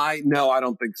hitting guy. No, I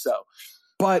don't think so.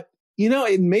 But,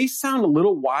 it may sound a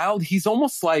little wild. He's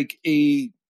almost like he's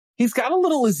got a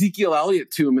little Ezekiel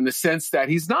Elliott to him in the sense that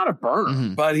he's not a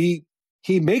burner, but he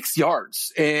makes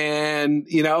yards, and,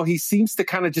 he seems to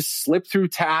kind of just slip through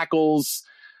tackles.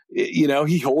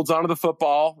 He holds onto the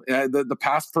football. The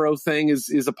pass pro thing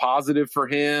is a positive for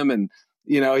him. And,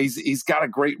 he's got a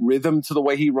great rhythm to the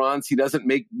way he runs. He doesn't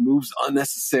make moves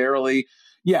unnecessarily.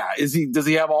 Yeah. Does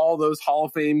he have all those Hall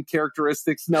of Fame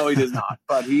characteristics? No, he does not.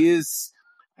 But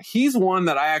he's one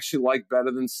that I actually like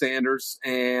better than Sanders.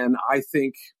 And I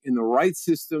think in the right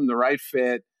system, the right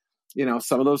fit,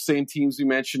 some of those same teams we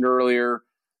mentioned earlier,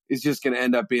 is just going to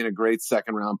end up being a great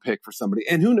second round pick for somebody.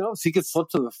 And who knows, he could slip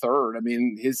to the third. I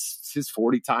mean, his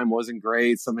 40 time wasn't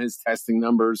great. Some of his testing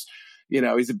numbers,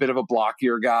 he's a bit of a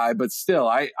blockier guy, but still,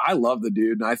 I love the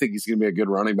dude. And I think he's going to be a good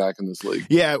running back in this league.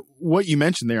 Yeah. What you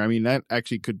mentioned there, I mean, that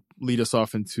actually could lead us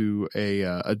off into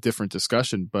a different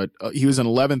discussion, but he was an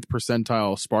 11th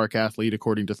percentile Spark athlete,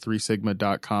 according to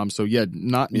 3sigma.com. So yeah,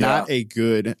 not a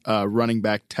good running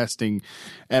back testing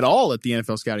at all at the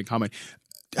NFL scouting combine.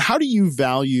 How do you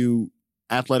value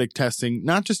athletic testing,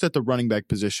 not just at the running back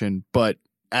position, but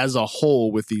as a whole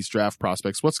with these draft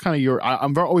prospects? What's kind of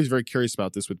I'm always very curious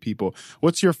about this with people.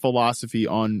 What's your philosophy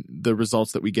on the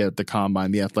results that we get at the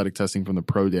combine, the athletic testing from the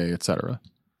pro day, et cetera?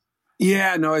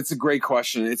 Yeah, no, it's a great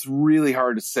question. It's really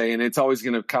hard to say, and it's always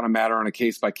going to kind of matter on a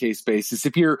case by case basis.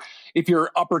 If you're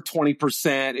upper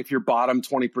 20%, if you're bottom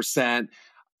 20%,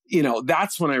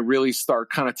 that's when I really start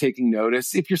kind of taking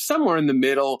notice. If you're somewhere in the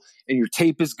middle and your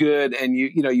tape is good and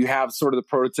you have sort of the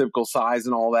prototypical size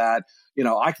and all that,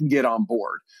 I can get on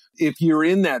board. If you're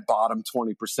in that bottom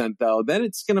 20%, though, then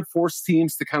it's going to force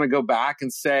teams to kind of go back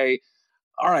and say,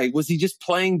 all right, was he just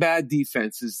playing bad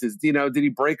defenses? Did he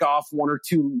break off one or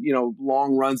two,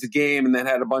 long runs a game and then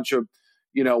had a bunch of,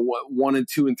 1 and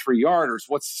 2 and 3 yarders?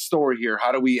 What's the story here?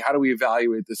 How do we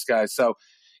evaluate this guy? So,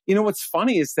 what's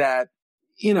funny is that,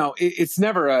 it's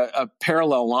never a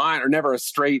parallel line or never a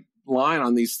straight line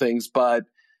on these things, but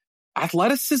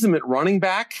athleticism at running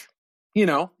back,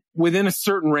 within a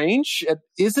certain range, it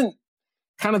isn't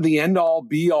kind of the end all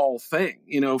be all thing.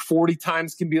 40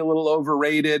 times can be a little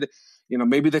overrated.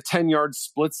 Maybe the 10-yard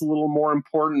split's a little more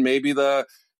important. Maybe the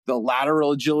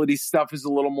lateral agility stuff is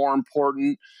a little more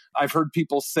important. I've heard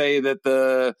people say that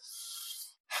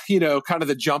kind of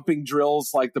the jumping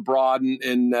drills like the broad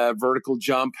and vertical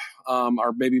jump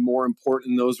are maybe more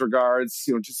important in those regards,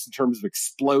 just in terms of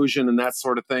explosion and that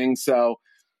sort of thing. So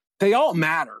they all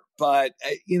matter. But,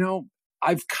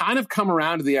 I've kind of come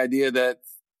around to the idea that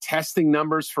testing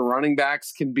numbers for running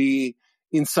backs can be,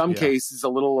 in some cases, a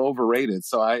little overrated.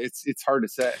 So it's hard to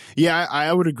say. Yeah,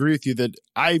 I would agree with you that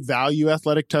I value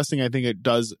athletic testing. I think it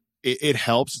does. It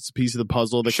helps. It's a piece of the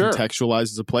puzzle that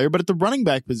contextualizes a player. But at the running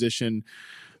back position,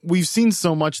 we've seen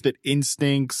so much that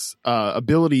instincts,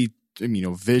 ability,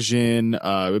 vision,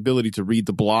 ability to read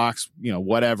the blocks,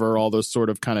 whatever, all those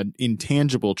sort of kind of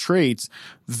intangible traits,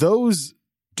 those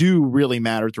do really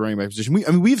matter at the running back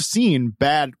position. We've seen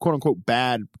bad, quote unquote,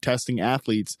 bad testing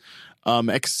athletes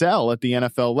excel at the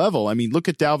NFL level. Look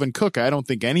at Dalvin Cook. I don't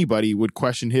think anybody would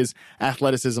question his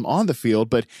athleticism on the field,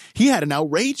 but he had an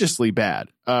outrageously bad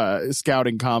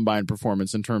scouting combine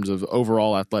performance in terms of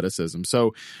overall athleticism.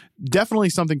 So definitely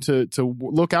something to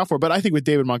look out for. But I think with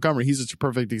David Montgomery, he's just a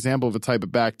perfect example of a type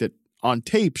of back that on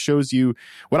tape shows you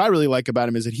what I really like about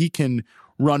him is that he can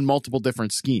run multiple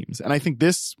different schemes. And I think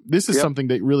this is something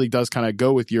that really does kind of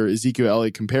go with your Ezekiel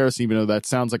Elliott comparison, even though that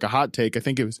sounds like a hot take. I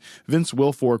think it was Vince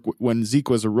Wilfork, when Zeke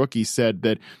was a rookie, said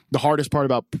that the hardest part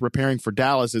about preparing for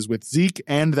Dallas is with Zeke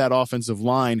and that offensive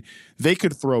line, they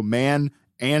could throw man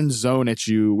and zone at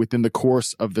you within the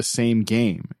course of the same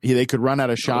game. They could run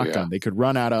out of shotgun. They could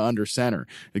run out of under center.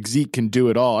 Zeke can do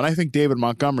it all. And I think David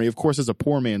Montgomery, of course, as a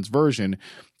poor man's version,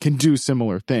 can do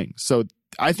similar things. So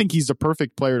I think he's a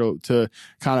perfect player to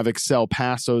kind of excel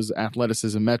past those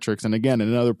athleticism metrics. And again,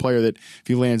 another player that if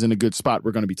he lands in a good spot,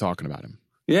 we're going to be talking about him.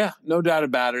 Yeah, no doubt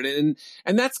about it.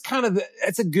 And that's kind of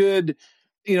that's a good,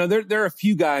 there are a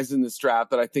few guys in this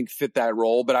draft that I think fit that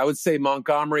role, but I would say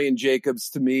Montgomery and Jacobs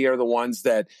to me are the ones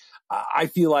that I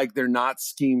feel like they're not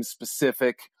scheme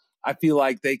specific. I feel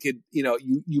like they could,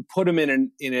 you put them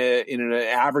in an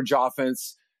average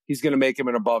offense, he's going to make him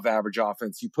an above average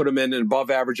offense. You put him in an above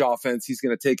average offense, he's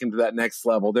going to take him to that next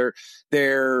level. They're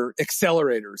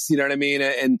accelerators, you know what I mean?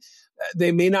 And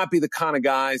they may not be the kind of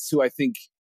guys who I think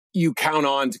you count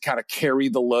on to kind of carry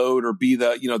the load or be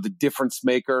the, the difference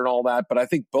maker and all that. But I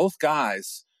think both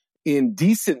guys in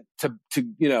decent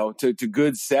to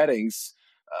good settings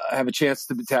have a chance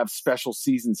to have special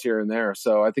seasons here and there.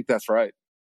 So I think that's right.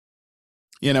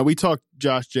 You know, we talked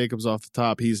Josh Jacobs off the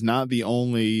top. He's not the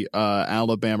only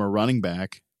Alabama running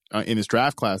back in this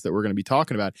draft class that we're going to be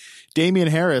talking about. Damian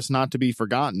Harris, not to be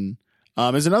forgotten,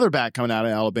 is another back coming out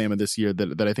of Alabama this year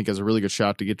that I think has a really good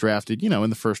shot to get drafted, in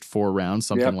the first 4 rounds,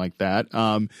 something like that.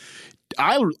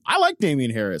 I like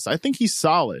Damian Harris. I think he's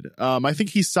solid. I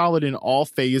think he's solid in all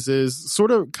phases.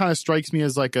 Sort of kind of strikes me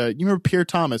as like you remember Pierre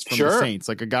Thomas from the Saints,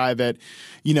 like a guy that,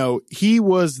 he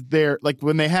was there, like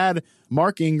when they had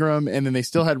Mark Ingram and then they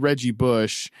still had Reggie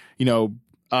Bush,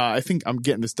 I think I'm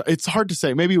getting this. It's hard to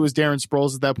say. Maybe it was Darren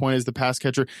Sproles at that point as the pass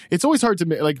catcher. It's always hard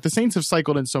to like the Saints have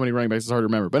cycled in so many running backs. It's hard to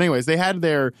remember. But anyways, they had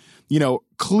their,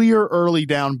 clear early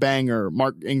down banger,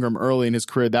 Mark Ingram early in his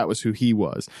career. That was who he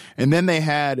was. And then they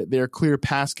had their clear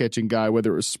pass catching guy,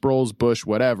 whether it was Sproles, Bush,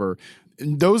 whatever.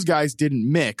 And those guys didn't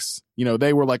mix.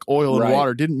 They were like oil and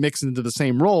water, didn't mix into the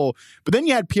same role. But then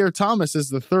you had Pierre Thomas as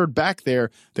the third back there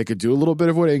that could do a little bit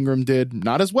of what Ingram did,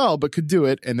 not as well, but could do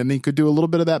it. And then he could do a little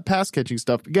bit of that pass catching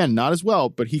stuff. Again, not as well,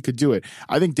 but he could do it.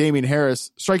 I think Damian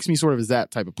Harris strikes me sort of as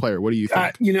that type of player. What do you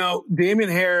think?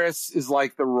 Damian Harris is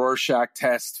like the Rorschach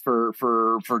test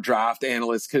for draft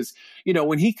analysts. Cause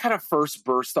when he kind of first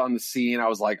burst on the scene, I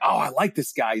was like, oh, I like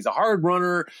this guy. He's a hard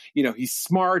runner. He's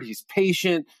smart. He's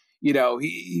patient.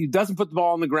 He doesn't put the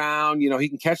ball on the ground. He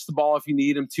can catch the ball if you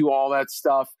need him to, all that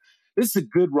stuff. This is a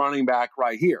good running back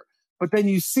right here. But then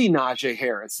you see Najee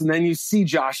Harris and then you see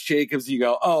Josh Jacobs. You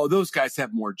go, oh, those guys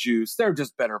have more juice. They're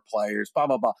just better players, blah,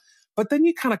 blah, blah. But then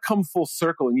you kind of come full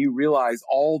circle and you realize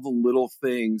all the little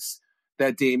things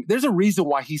that there's a reason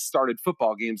why he started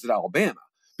football games at Alabama,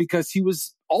 because he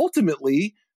was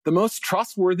ultimately the most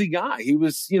trustworthy guy. He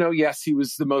was, yes, he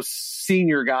was the most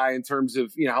senior guy in terms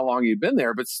of, how long he'd been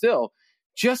there, but still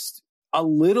just a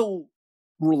little,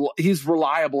 he's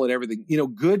reliable at everything,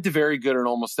 good to very good in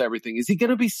almost everything. Is he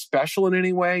going to be special in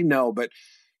any way? No, but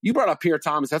you brought up Pierre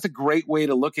Thomas. That's a great way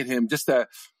to look at him. Just a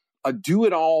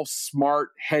do-it-all, smart,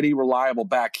 heady, reliable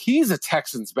back. He's a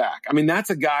Texans back. I mean,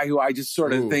 that's a guy who I just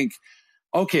sort of think,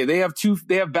 okay, they have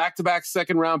back-to-back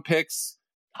second-round picks.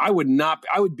 I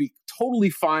would be totally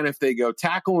fine if they go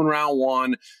tackle in round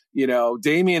 1,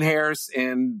 Damian Harris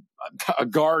and a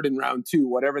guard in round 2,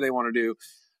 whatever they want to do.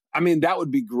 I mean, that would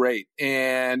be great.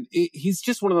 And he's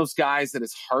just one of those guys that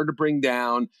is hard to bring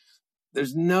down.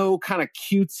 There's no kind of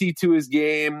cutesy to his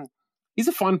game. He's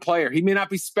a fun player. He may not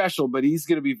be special, but he's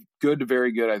going to be good to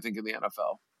very good, I think, in the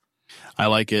NFL. I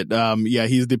like it.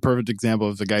 He's the perfect example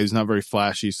of the guy who's not very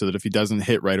flashy, so that if he doesn't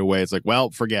hit right away, it's like, well,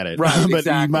 forget it. Right, but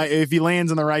exactly. If he lands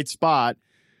in the right spot,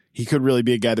 he could really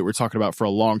be a guy that we're talking about for a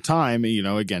long time.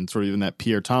 Again, sort of in that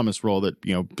Pierre Thomas role that,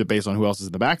 based on who else is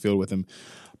in the backfield with him,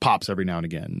 pops every now and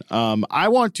again. I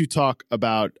want to talk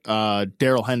about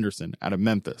Darrell Henderson out of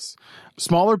Memphis.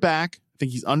 Smaller back. I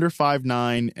think he's under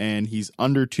 5'9", and he's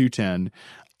under 210.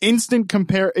 Instant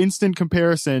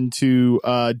comparison to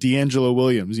D'Angelo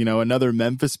Williams, another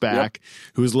Memphis back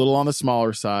who's a little on the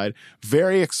smaller side,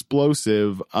 very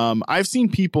explosive. I've seen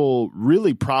people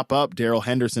really prop up Darrell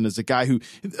Henderson as a guy who,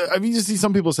 you see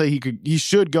some people say he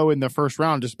should go in the first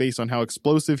round just based on how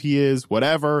explosive he is,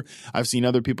 whatever. I've seen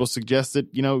other people suggest that,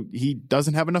 he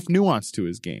doesn't have enough nuance to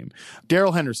his game.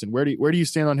 Darrell Henderson, where do you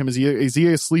stand on him? Is he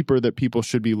a sleeper that people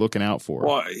should be looking out for?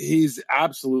 Well, he's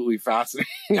absolutely fascinating.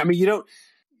 I mean,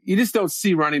 you just don't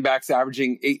see running backs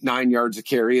averaging 8-9 yards a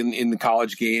carry in the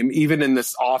college game, even in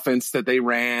this offense that they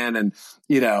ran, and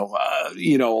a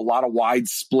lot of wide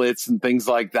splits and things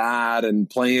like that, and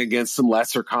playing against some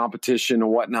lesser competition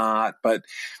and whatnot. But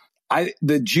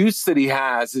the juice that he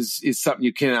has is something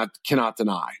you cannot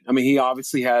deny. I mean, he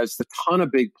obviously has a ton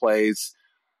of big plays.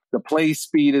 The play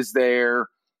speed is there.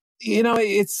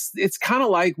 It's kind of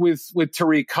like with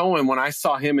Tariq Cohen. When I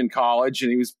saw him in college and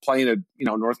he was playing at,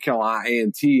 North Carolina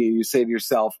A&T, and you say to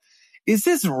yourself, is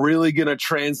this really going to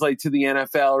translate to the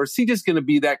NFL, or is he just going to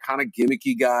be that kind of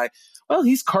gimmicky guy? Well,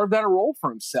 he's carved out a role for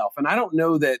himself. And I don't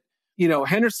know that,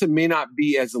 Henderson may not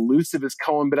be as elusive as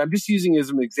Cohen, but I'm just using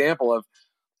as an example of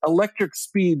electric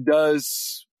speed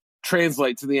does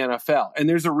translate to the NFL. And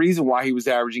there's a reason why he was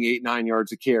averaging 8-9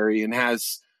 yards a carry and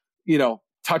has,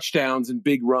 touchdowns and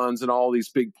big runs and all these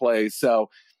big plays. So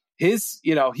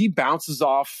he bounces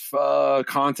off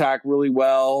contact really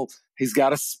well. He's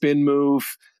got a spin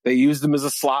move. They used him as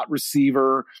a slot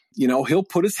receiver. He'll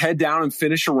put his head down and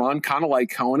finish a run, kind of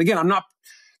like Cohen. Again,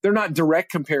 they're not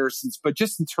direct comparisons, but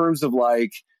just in terms of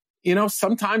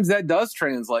sometimes that does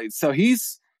translate. So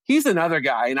he's another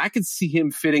guy, and I could see him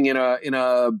fitting in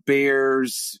a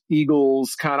Bears,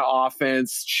 Eagles kind of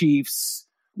offense, Chiefs,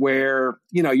 where,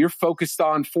 you're focused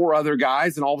on 4 other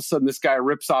guys, and all of a sudden this guy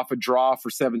rips off a draw for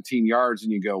 17 yards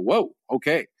and you go, whoa,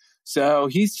 okay. So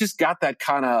he's just got that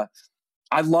kind of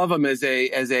I love him as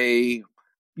a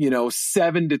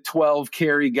 7 to 12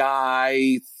 carry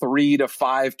guy, 3 to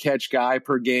 5 catch guy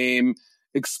per game.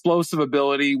 Explosive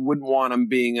ability. Wouldn't want him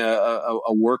being a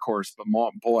workhorse, but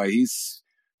boy,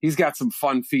 he's got some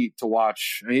fun feet to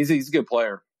watch. I mean, he's a good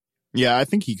player. Yeah, I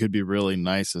think he could be really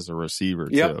nice as a receiver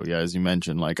too. Yep. Yeah, as you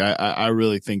mentioned, like I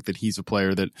really think that he's a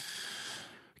player that,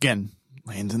 again,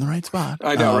 lands in the right spot.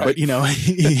 I know, right? But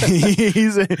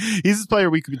he's a player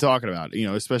we could be talking about.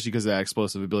 Especially because of that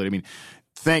explosive ability. I mean,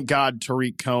 thank God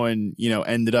Tariq Cohen,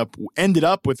 ended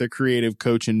up with a creative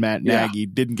coach in Matt Nagy.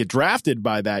 Didn't get drafted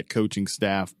by that coaching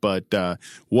staff, but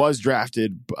was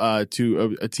drafted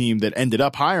to a team that ended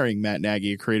up hiring Matt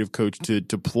Nagy, a creative coach, to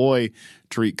deploy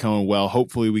Tariq Cohen well.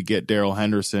 Hopefully we get Darrell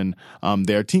Henderson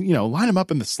there. Team, line him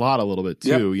up in the slot a little bit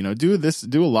too. Yep.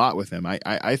 Do a lot with him.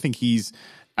 I think he's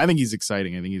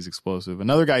exciting. I think he's explosive.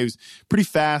 Another guy who's pretty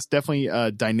fast,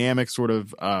 definitely dynamic, sort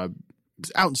of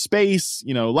out in space,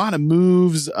 a lot of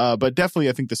moves, but definitely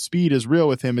I think the speed is real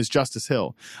with him, is Justice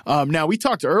Hill. Now, we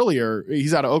talked earlier,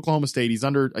 he's out of Oklahoma State. He's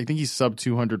I think he's sub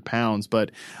 200 pounds, but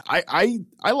I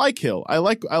like Hill. I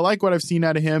like what I've seen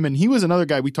out of him. And he was another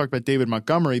guy, we talked about David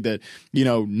Montgomery, that,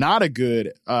 not a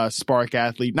good spark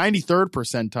athlete, 93rd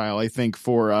percentile, I think,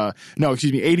 for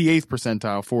 88th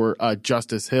percentile for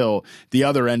Justice Hill, the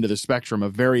other end of the spectrum, a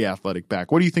very athletic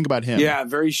back. What do you think about him? Yeah,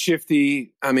 very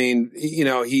shifty. I mean,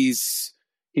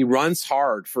 he runs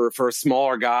hard for a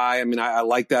smaller guy. I mean, I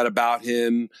like that about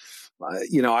him.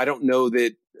 I don't know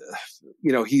that,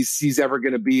 he's ever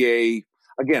going to be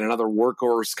another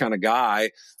workhorse kind of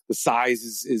guy. The size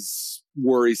is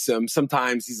worrisome.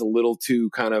 Sometimes he's a little too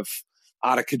kind of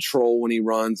out of control when he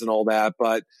runs and all that,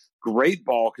 but great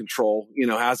ball control,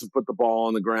 hasn't put the ball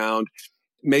on the ground,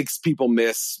 makes people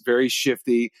miss, very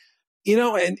shifty,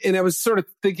 and I was sort of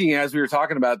thinking as we were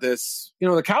talking about this,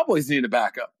 the Cowboys need a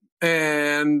backup.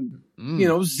 And,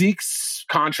 Zeke's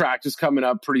contract is coming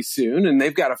up pretty soon, and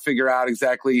they've got to figure out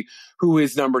exactly who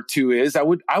his number 2 is. I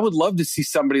would love to see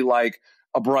somebody like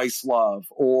a Bryce Love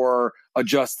or a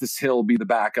Justice Hill be the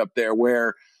backup there,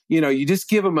 where, you just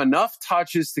give him enough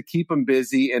touches to keep him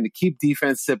busy and to keep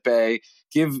defense at bay,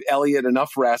 give Elliott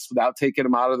enough rest without taking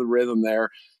him out of the rhythm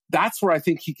there. That's where I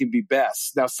think he can be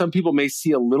best. Now, some people may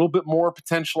see a little bit more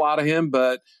potential out of him,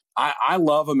 but I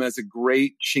love him as a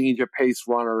great change of pace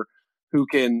runner who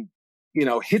can,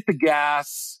 hit the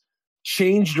gas,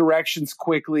 change directions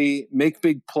quickly, make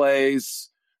big plays,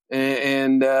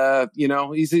 and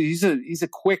he's a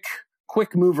quick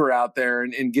mover out there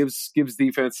and gives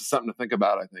defenses something to think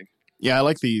about, I think. Yeah, I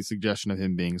like the suggestion of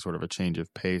him being sort of a change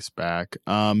of pace back.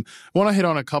 I want to hit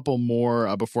on a couple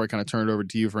more before I kind of turn it over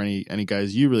to you for any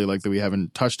guys you really like that we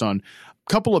haven't touched on.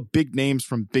 A couple of big names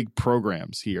from big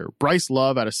programs here. Bryce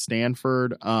Love out of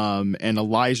Stanford and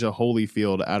Elijah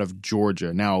Holyfield out of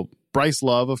Georgia. Now, Bryce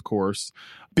Love, of course,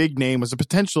 big name, was a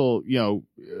potential,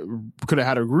 could have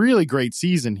had a really great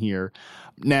season here.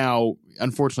 Now,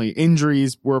 unfortunately,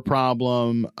 injuries were a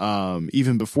problem.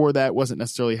 Even before that, wasn't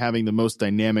necessarily having the most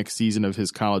dynamic season of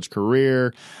his college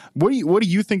career. What do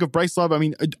you think of Bryce Love? I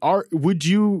mean, would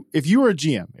you, if you were a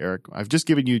GM, Eric, I've just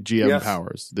given you GM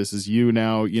powers. This is you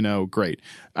now, great.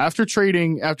 After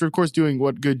of course doing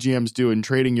what good GMs do and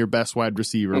trading your best wide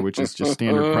receiver, which is just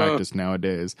standard practice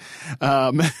nowadays.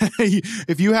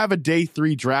 If you have a day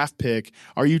 3 draft pick,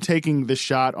 are you taking the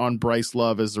shot on Bryce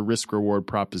Love as a risk reward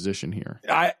proposition here?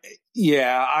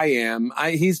 Yeah, I am.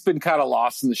 He's been kind of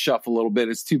lost in the shuffle a little bit.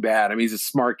 It's too bad. I mean, he's a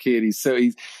smart kid.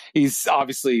 He's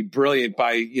obviously brilliant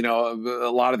by,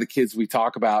 a lot of the kids we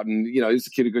talk about. And, he's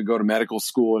a kid who could go to medical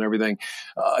school and everything.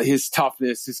 His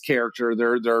toughness, his character,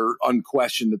 they're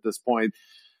unquestioned at this point.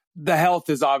 The health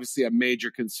is obviously a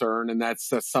major concern. And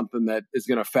that's something that is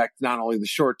going to affect not only the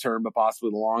short term, but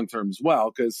possibly the long term as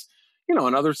well. Because,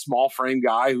 another small frame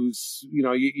guy who's,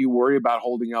 you worry about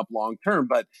holding up long term.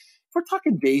 But if we're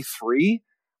talking day 3,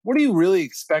 what are you really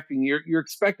expecting? You're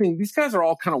expecting, these guys are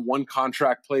all kind of one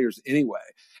contract players anyway.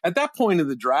 At that point in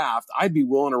the draft, I'd be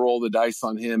willing to roll the dice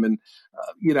on him. And,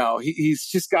 he's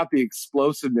just got the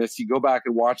explosiveness. You go back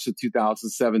and watch the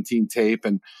 2017 tape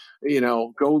and,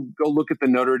 go look at the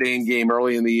Notre Dame game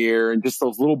early in the year and just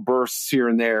those little bursts here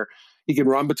and there. He can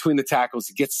run between the tackles.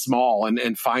 He gets small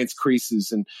and finds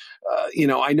creases. And,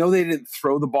 I know they didn't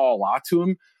throw the ball a lot to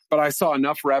him, but I saw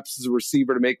enough reps as a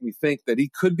receiver to make me think that he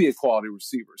could be a quality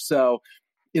receiver. So,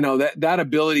 that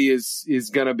ability is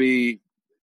going to be,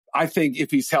 I think,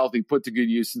 if he's healthy, put to good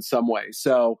use in some way.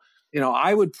 So,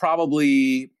 I would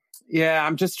probably,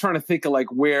 I'm just trying to think of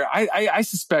like where I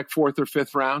suspect 4th or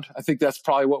 5th round. I think that's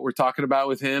probably what we're talking about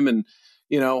with him. And,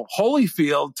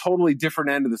 Holyfield, totally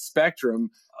different end of the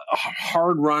spectrum, a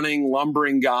hard running,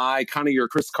 lumbering guy, kind of your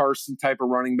Chris Carson type of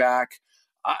running back.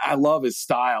 I love his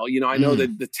style. I know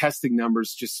that the testing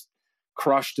numbers just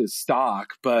crushed his stock,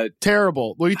 but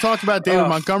terrible. Well, you talked about David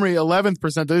Montgomery, 11th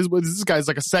percentile. This guy's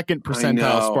like a second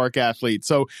percentile Spark athlete.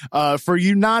 So for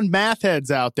you non-math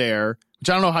heads out there, which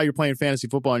I don't know how you're playing fantasy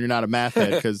football and you're not a math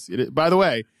head, because by the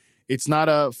way, it's not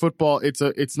a football.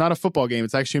 It's not a football game.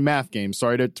 It's actually a math game.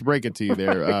 Sorry to break it to you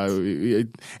there.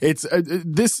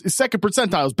 This second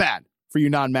percentile is bad for you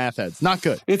non-math heads. Not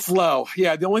good. It's low.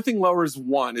 Yeah. The only thing lower is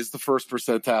 1 is the first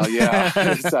percentile.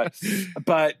 Yeah.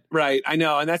 But right. I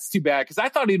know. And that's too bad because I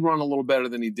thought he'd run a little better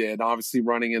than he did. Obviously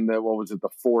running in the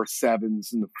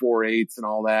 4.7s and the 4.8s and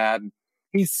all that. And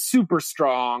he's super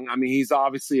strong. I mean, he's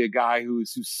obviously a guy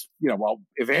who's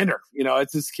Evander,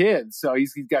 it's his kid. So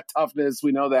he's got toughness.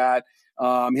 We know that.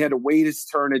 He had to wait his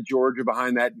turn at Georgia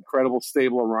behind that incredible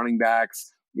stable of running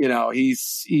backs.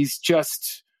 He's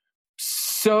just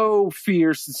so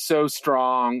fierce and so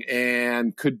strong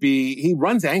and he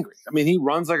runs angry. I mean, he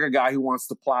runs like a guy who wants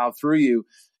to plow through you.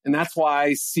 And that's why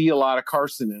I see a lot of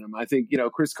Carson in him. I think,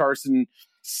 Chris Carson,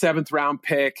 7th round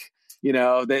pick,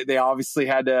 they obviously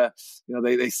had to,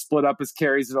 they split up his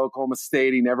carries at Oklahoma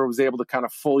State. He never was able to kind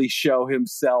of fully show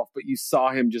himself, but you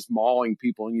saw him just mauling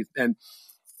people. And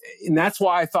that's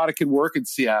why I thought it could work in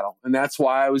Seattle. And that's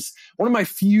why I was one of my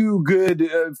few good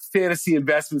fantasy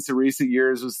investments in recent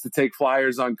years was to take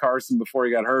flyers on Carson before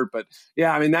he got hurt. But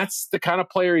yeah, I mean, that's the kind of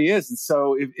player he is. And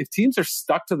so if teams are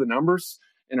stuck to the numbers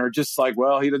and are just like,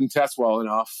 well, he didn't test well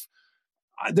enough,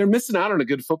 they're missing out on a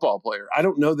good football player. I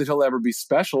don't know that he'll ever be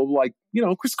special. Like,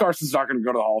 Chris Carson's not going to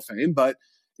go to the Hall of Fame, but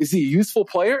is he a useful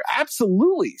player?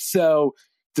 Absolutely. So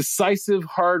decisive,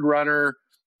 hard runner,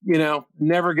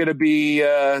 never going to be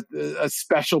a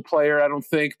special player, I don't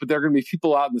think, but there are going to be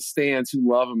people out in the stands who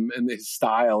love him and his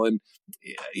style. And,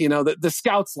 the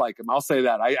scouts like him. I'll say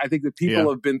that. I think the people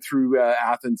who have been through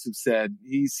Athens have said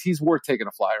he's worth taking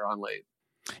a flyer on late.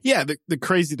 Yeah, the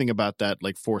crazy thing about that,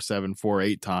 like 4.7,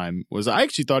 4.8 time was I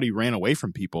actually thought he ran away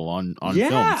from people on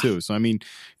film too. So, I mean,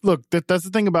 look, that's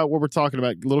the thing about what we're talking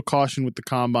about. A little caution with the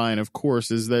combine, of course,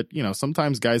 is that,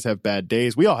 sometimes guys have bad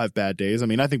days. We all have bad days. I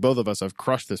mean, I think both of us have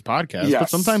crushed this podcast, but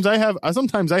sometimes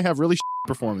I have really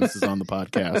performances on the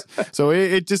podcast. So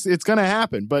it's going to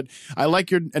happen. But I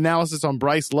like your analysis on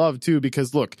Bryce Love too,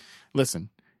 because listen,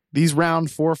 these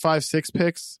round 4, 5, 6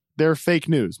 picks, they're fake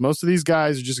news. Most of these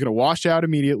guys are just going to wash out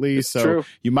immediately. It's true.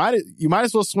 You might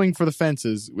as well swing for the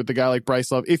fences with a guy like Bryce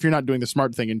Love if you're not doing the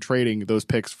smart thing and trading those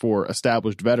picks for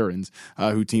established veterans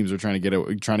who teams are trying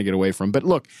to get away from. But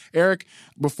look, Eric,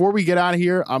 before we get out of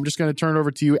here, I'm just going to turn it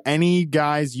over to you. Any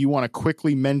guys you want to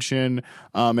quickly mention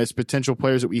as potential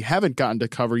players that we haven't gotten to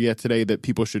cover yet today that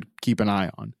people should keep an eye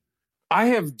on? I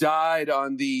have died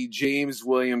on the James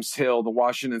Williams Hill, the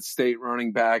Washington State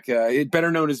running back,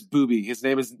 better known as Booby. His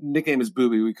nickname is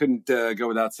Booby. We couldn't go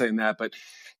without saying that. But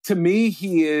to me,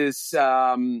 he is,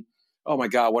 oh my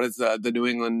God, what is the New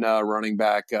England running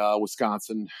back,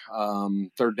 Wisconsin,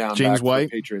 third down James back White.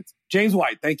 For the Patriots. James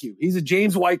White, thank you. He's a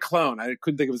James White clone. I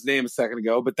couldn't think of his name a second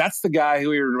ago, but that's the guy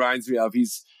who he reminds me of.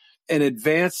 He's an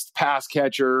advanced pass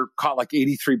catcher, caught like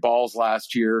 83 balls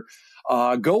last year.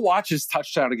 Go watch his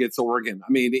touchdown against Oregon.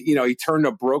 I mean, he turned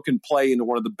a broken play into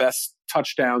one of the best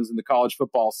touchdowns in the college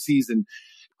football season.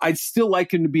 I'd still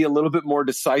like him to be a little bit more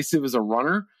decisive as a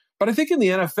runner. But I think in the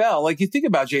NFL, like you think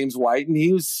about James White and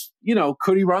he was,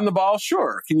 could he run the ball?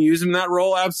 Sure. Can you use him in that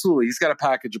role? Absolutely. He's got a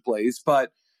package of plays,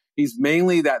 but he's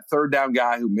mainly that third down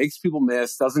guy who makes people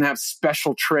miss, doesn't have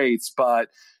special traits, but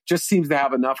just seems to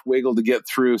have enough wiggle to get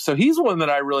through. So he's one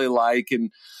that I really like.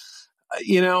 And,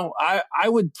 I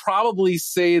would probably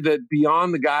say that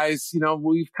beyond the guys,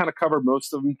 we've kind of covered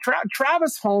most of them.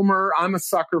 Travis Homer, I'm a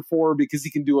sucker for because he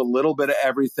can do a little bit of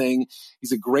everything.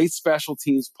 He's a great special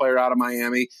teams player out of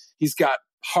Miami. He's got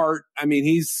heart. I mean,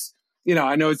 he's,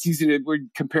 I know it's easy to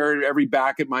compare every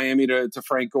back at Miami to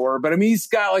Frank Gore, but I mean, he's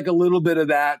got like a little bit of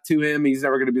that to him. He's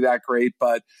never going to be that great,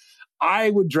 but I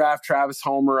would draft Travis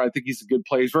Homer. I think he's a good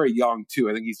player. He's very young too.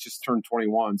 I think he's just turned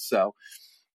 21. So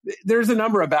there's a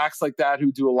number of backs like that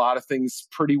who do a lot of things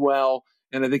pretty well.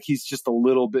 And I think he's just a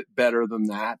little bit better than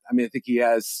that. I mean, I think he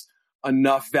has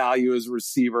enough value as a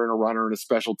receiver and a runner and a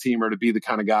special teamer to be the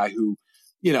kind of guy who,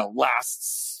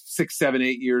 lasts 6, 7,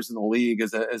 8 years in the league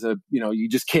as a, you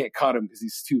just can't cut him because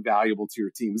he's too valuable to your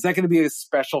team. Is that going to be a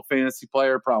special fantasy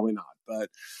player? Probably not.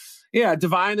 But yeah,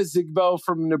 Devine Ezigbo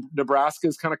from Nebraska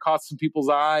has kind of caught some people's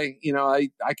eye.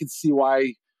 I could see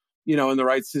why, in the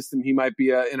right system, he might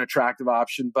be an attractive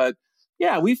option. But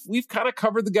yeah, we've kind of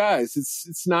covered the guys.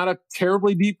 It's not a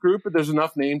terribly deep group, but there's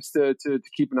enough names to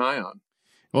keep an eye on.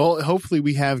 Well, hopefully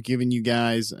we have given you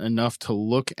guys enough to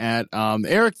look at.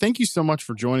 Eric, thank you so much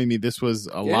for joining me. This was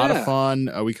a lot of fun.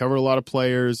 We covered a lot of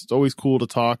players. It's always cool to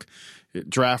talk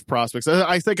draft prospects.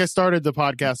 I think I started the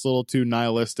podcast a little too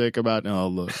nihilistic about, oh,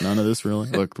 look, none of this really.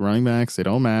 Look, running backs, they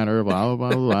don't matter, blah, blah,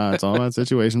 blah, blah. It's all about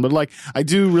situation. But, like, I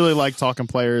do really like talking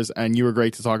players, and you were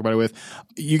great to talk about it with.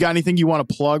 You got anything you want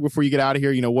to plug before you get out of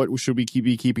here? You know, what should we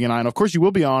be keeping an eye on? Of course, you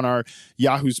will be on our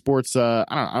Yahoo Sports, I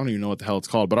don't even know what the hell it's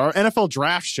called, but our NFL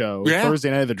draft show,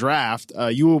 Thursday night of the draft.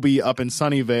 You will be up in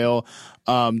Sunnyvale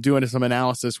doing some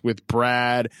analysis with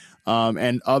Brad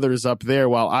and others up there,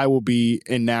 while I will be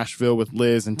in Nashville with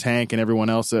Liz and Tank and everyone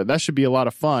else. That should be a lot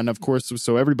of fun, of course,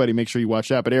 so everybody make sure you watch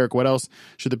that. But Eric, what else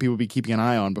should the people be keeping an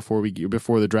eye on before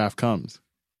the draft comes?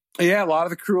 Yeah, a lot of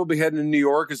the crew will be heading to New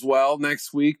York as well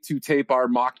next week to tape our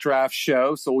mock draft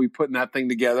show. So we'll be putting that thing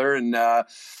together. And,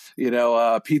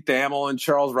 Pete Thamel and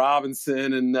Charles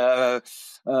Robinson and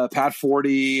Pat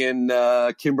Forty and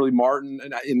Kimberly Martin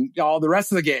and all the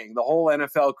rest of the gang, the whole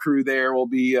NFL crew there will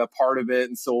be a part of it.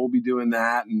 And so we'll be doing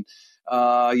that. And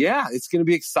it's going to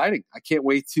be exciting. I can't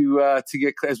wait to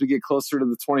get as we get closer to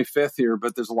the 25th here,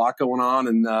 but there's a lot going on,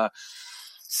 and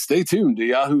stay tuned to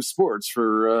Yahoo Sports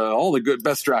for all the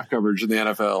best draft coverage in the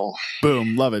NFL.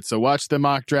 Boom. Love it. So watch the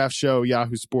mock draft show,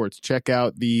 Yahoo Sports. Check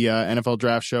out the NFL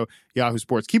draft show, Yahoo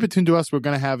Sports. Keep it tuned to us. We're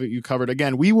going to have you covered.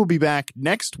 Again, we will be back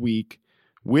next week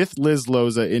with Liz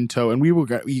Loza in tow. And we will,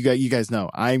 you guys know,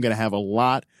 I am going to have a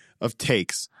lot of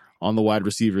takes on the wide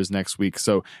receivers next week.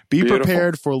 So be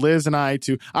prepared for Liz and I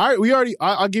to. All right,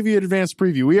 I'll give you an advanced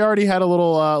preview. We already had a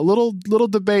little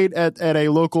debate at a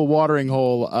local watering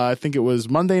hole. I think it was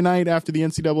Monday night after the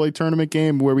NCAA tournament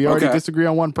game where we already disagree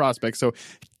on one prospect. So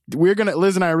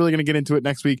Liz and I are really gonna get into it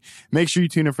next week. Make sure you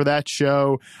tune in for that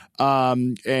show.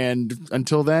 And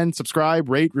until then, subscribe,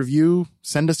 rate, review,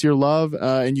 send us your love,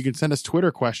 and you can send us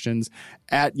Twitter questions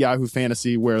at Yahoo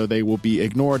Fantasy where they will be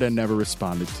ignored and never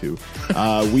responded to.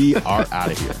 We are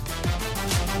out of here.